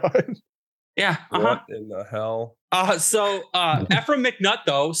it. God. Yeah. What in the hell? So Ephraim McNutt,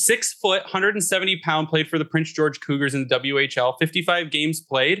 though, 6 foot, 170 pound, played for the Prince George Cougars in the WHL. 55 games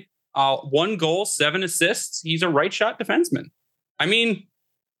played, 1 goal, 7 assists. He's a right shot defenseman. I mean,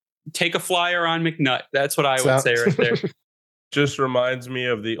 take a flyer on McNutt. That's what I would say right there. Just reminds me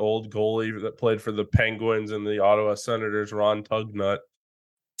of the old goalie that played for the Penguins and the Ottawa Senators, Ron Tugnut.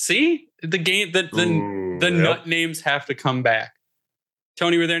 See, the game the nut names have to come back.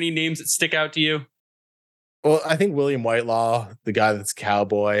 Tony, were there any names that stick out to you? Well, I think William Whitelaw, the guy that's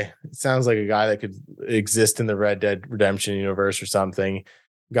Cowboy, it sounds like a guy that could exist in the Red Dead Redemption universe or something.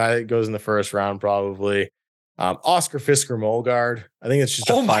 Guy that goes in the first round, probably. Oscar Fisker Molgard. I think it's just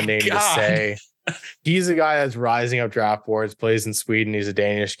a fun name to say. He's a guy that's rising up draft boards, plays in Sweden. He's a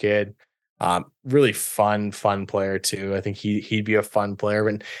Danish kid. Really fun player too. I think he'd be a fun player.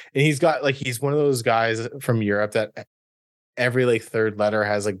 And he's got like, he's one of those guys from Europe that every like third letter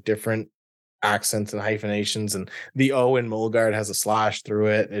has like different accents and hyphenations, and the O in Molgard has a slash through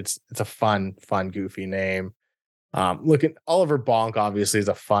it. It's a fun goofy name. Look at Oliver Bonk, obviously is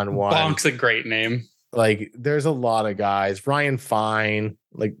a fun one. Bonk's a great name. Like there's a lot of guys. Ryan Fine,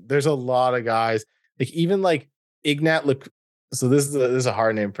 like there's a lot of guys. Like even like Ignat. Look, so this is a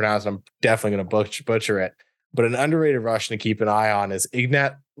hard name to pronounce. I'm definitely going to butcher it. But an underrated Russian to keep an eye on is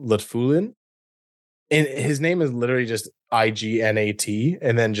Ignat Litfulin. And his name is literally just IGNAT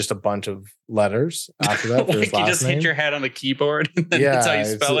and then just a bunch of letters after that. For his like you just hit your head on the keyboard and then that's how you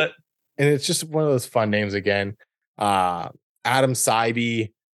spell it. And it's just one of those fun names again. Adam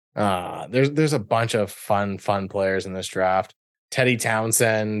Seiby. There's a bunch of fun players in this draft. Teddy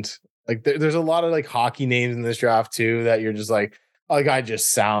Townsend. Like there's a lot of like hockey names in this draft too that you're just like, oh, the guy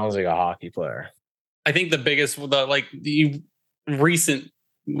just sounds like a hockey player. I think the recent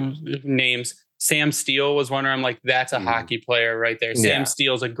names. Sam Steele was one where I'm like, that's a hockey player right there. Sam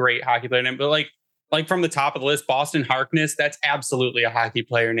Steele's a great hockey player name, but like from the top of the list, Boston Harkness, that's absolutely a hockey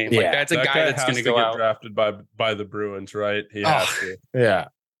player name. Like that's a guy that's going to go out. Drafted by the Bruins, right? He has to. Yeah.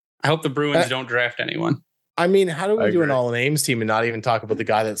 I hope the Bruins don't draft anyone. I mean, how do we do an all names team and not even talk about the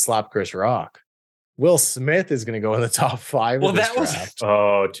guy that slapped Chris Rock? Will Smith is going to go in the top 5. Well, that was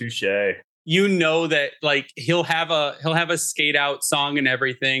touche. You know that like he'll have a skate out song and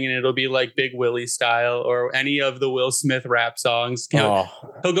everything, and it'll be like Big Willie style or any of the Will Smith rap songs. He'll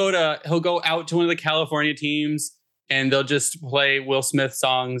go out to one of the California teams and they'll just play Will Smith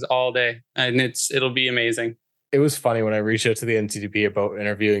songs all day, and it'll be amazing. It was funny when I reached out to the NCDP about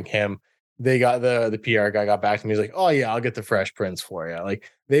interviewing him. They got the PR guy got back to me. He's like, "Oh yeah, I'll get the Fresh Prince for you." Like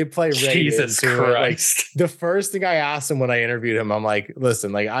they play right Jesus Christ. Like, the first thing I asked him when I interviewed him, I'm like,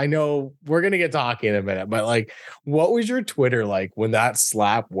 "Listen, like I know we're gonna get talking in a minute, but like, what was your Twitter like when that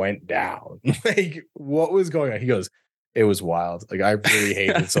slap went down? Like, what was going on?" He goes, "It was wild. Like I really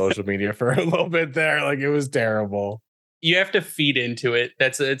hated social media for a little bit there. Like it was terrible." You have to feed into it.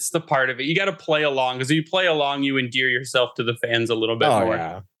 It's the part of it. You got to play along, because if you play along, you endear yourself to the fans a little bit more.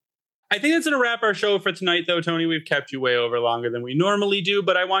 Yeah. I think that's going to wrap our show for tonight, though, Tony. We've kept you way over longer than we normally do,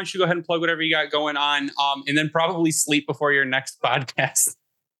 but I want you to go ahead and plug whatever you got going on, and then probably sleep before your next podcast.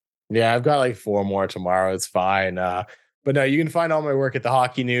 Yeah, I've got like 4 more tomorrow. It's fine. But no, you can find all my work at the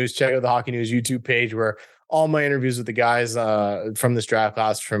Hockey News. Check out the Hockey News YouTube page where all my interviews with the guys from this draft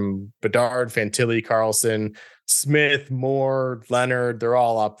class, from Bedard, Fantilli, Carlson, Smith, Moore, Leonard, they're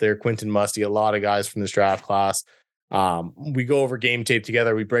all up there. Quentin Musty, a lot of guys from this draft class. We go over game tape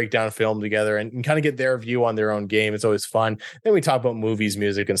together. We break down film together and kind of get their view on their own game. It's always fun. Then we talk about movies,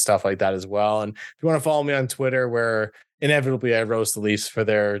 music, and stuff like that as well. And if you want to follow me on Twitter, where inevitably I roast the Leafs for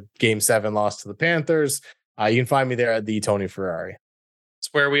their Game 7 loss to the Panthers, you can find me there at the Tony Ferrari. It's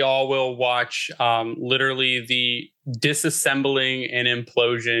where we all will watch literally the disassembling and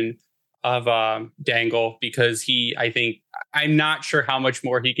implosion of Dangle, because I'm not sure how much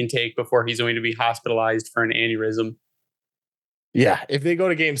more he can take before he's going to be hospitalized for an aneurysm. Yeah, if they go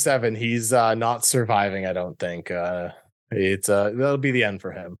to Game 7, he's not surviving, I don't think. That'll be the end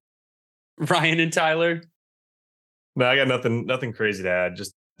for him. Ryan and Tyler? No, I got nothing crazy to add.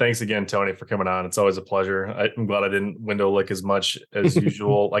 Just thanks again, Tony, for coming on. It's always a pleasure. I'm glad I didn't window lick as much as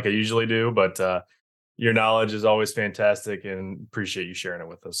usual, like I usually do, but your knowledge is always fantastic and appreciate you sharing it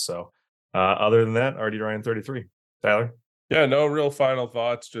with us. So other than that, RD Ryan 33. Tyler? Yeah, no real final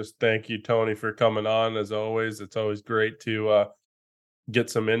thoughts. Just thank you, Tony, for coming on. As always, it's always great to get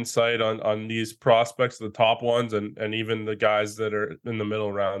some insight on these prospects, the top ones, and even the guys that are in the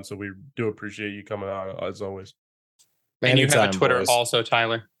middle round. So we do appreciate you coming on, as always. And you have a Twitter also,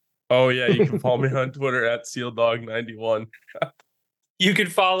 Tyler. Oh, yeah. You can follow me on Twitter at SealDog91. You can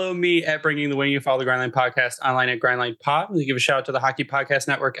follow me at Bringing the Wing. You follow the Grindline Podcast online at Grindline Pod. We give a shout out to the Hockey Podcast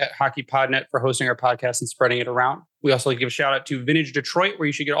Network at HockeyPodNet for hosting our podcast and spreading it around. We also give a shout out to Vintage Detroit, where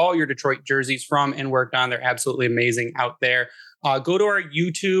you should get all your Detroit jerseys from and worked on. They're absolutely amazing out there. Go to our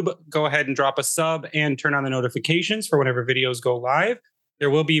YouTube. Go ahead and drop a sub and turn on the notifications for whenever videos go live. There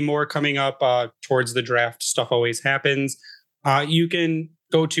will be more coming up towards the draft. Stuff always happens. You can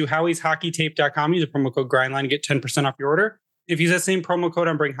go to howieshockeytape.com. Use the promo code GRINDLINE to get 10% off your order. If you use that same promo code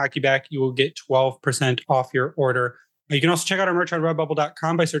on Bring Hockey Back, you will get 12% off your order. You can also check out our merch on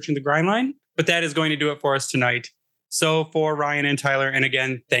redbubble.com by searching the Grind Line. But that is going to do it for us tonight. So for Ryan and Tyler, and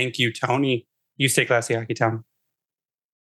again, thank you, Tony. You stay classy, Hockey Town.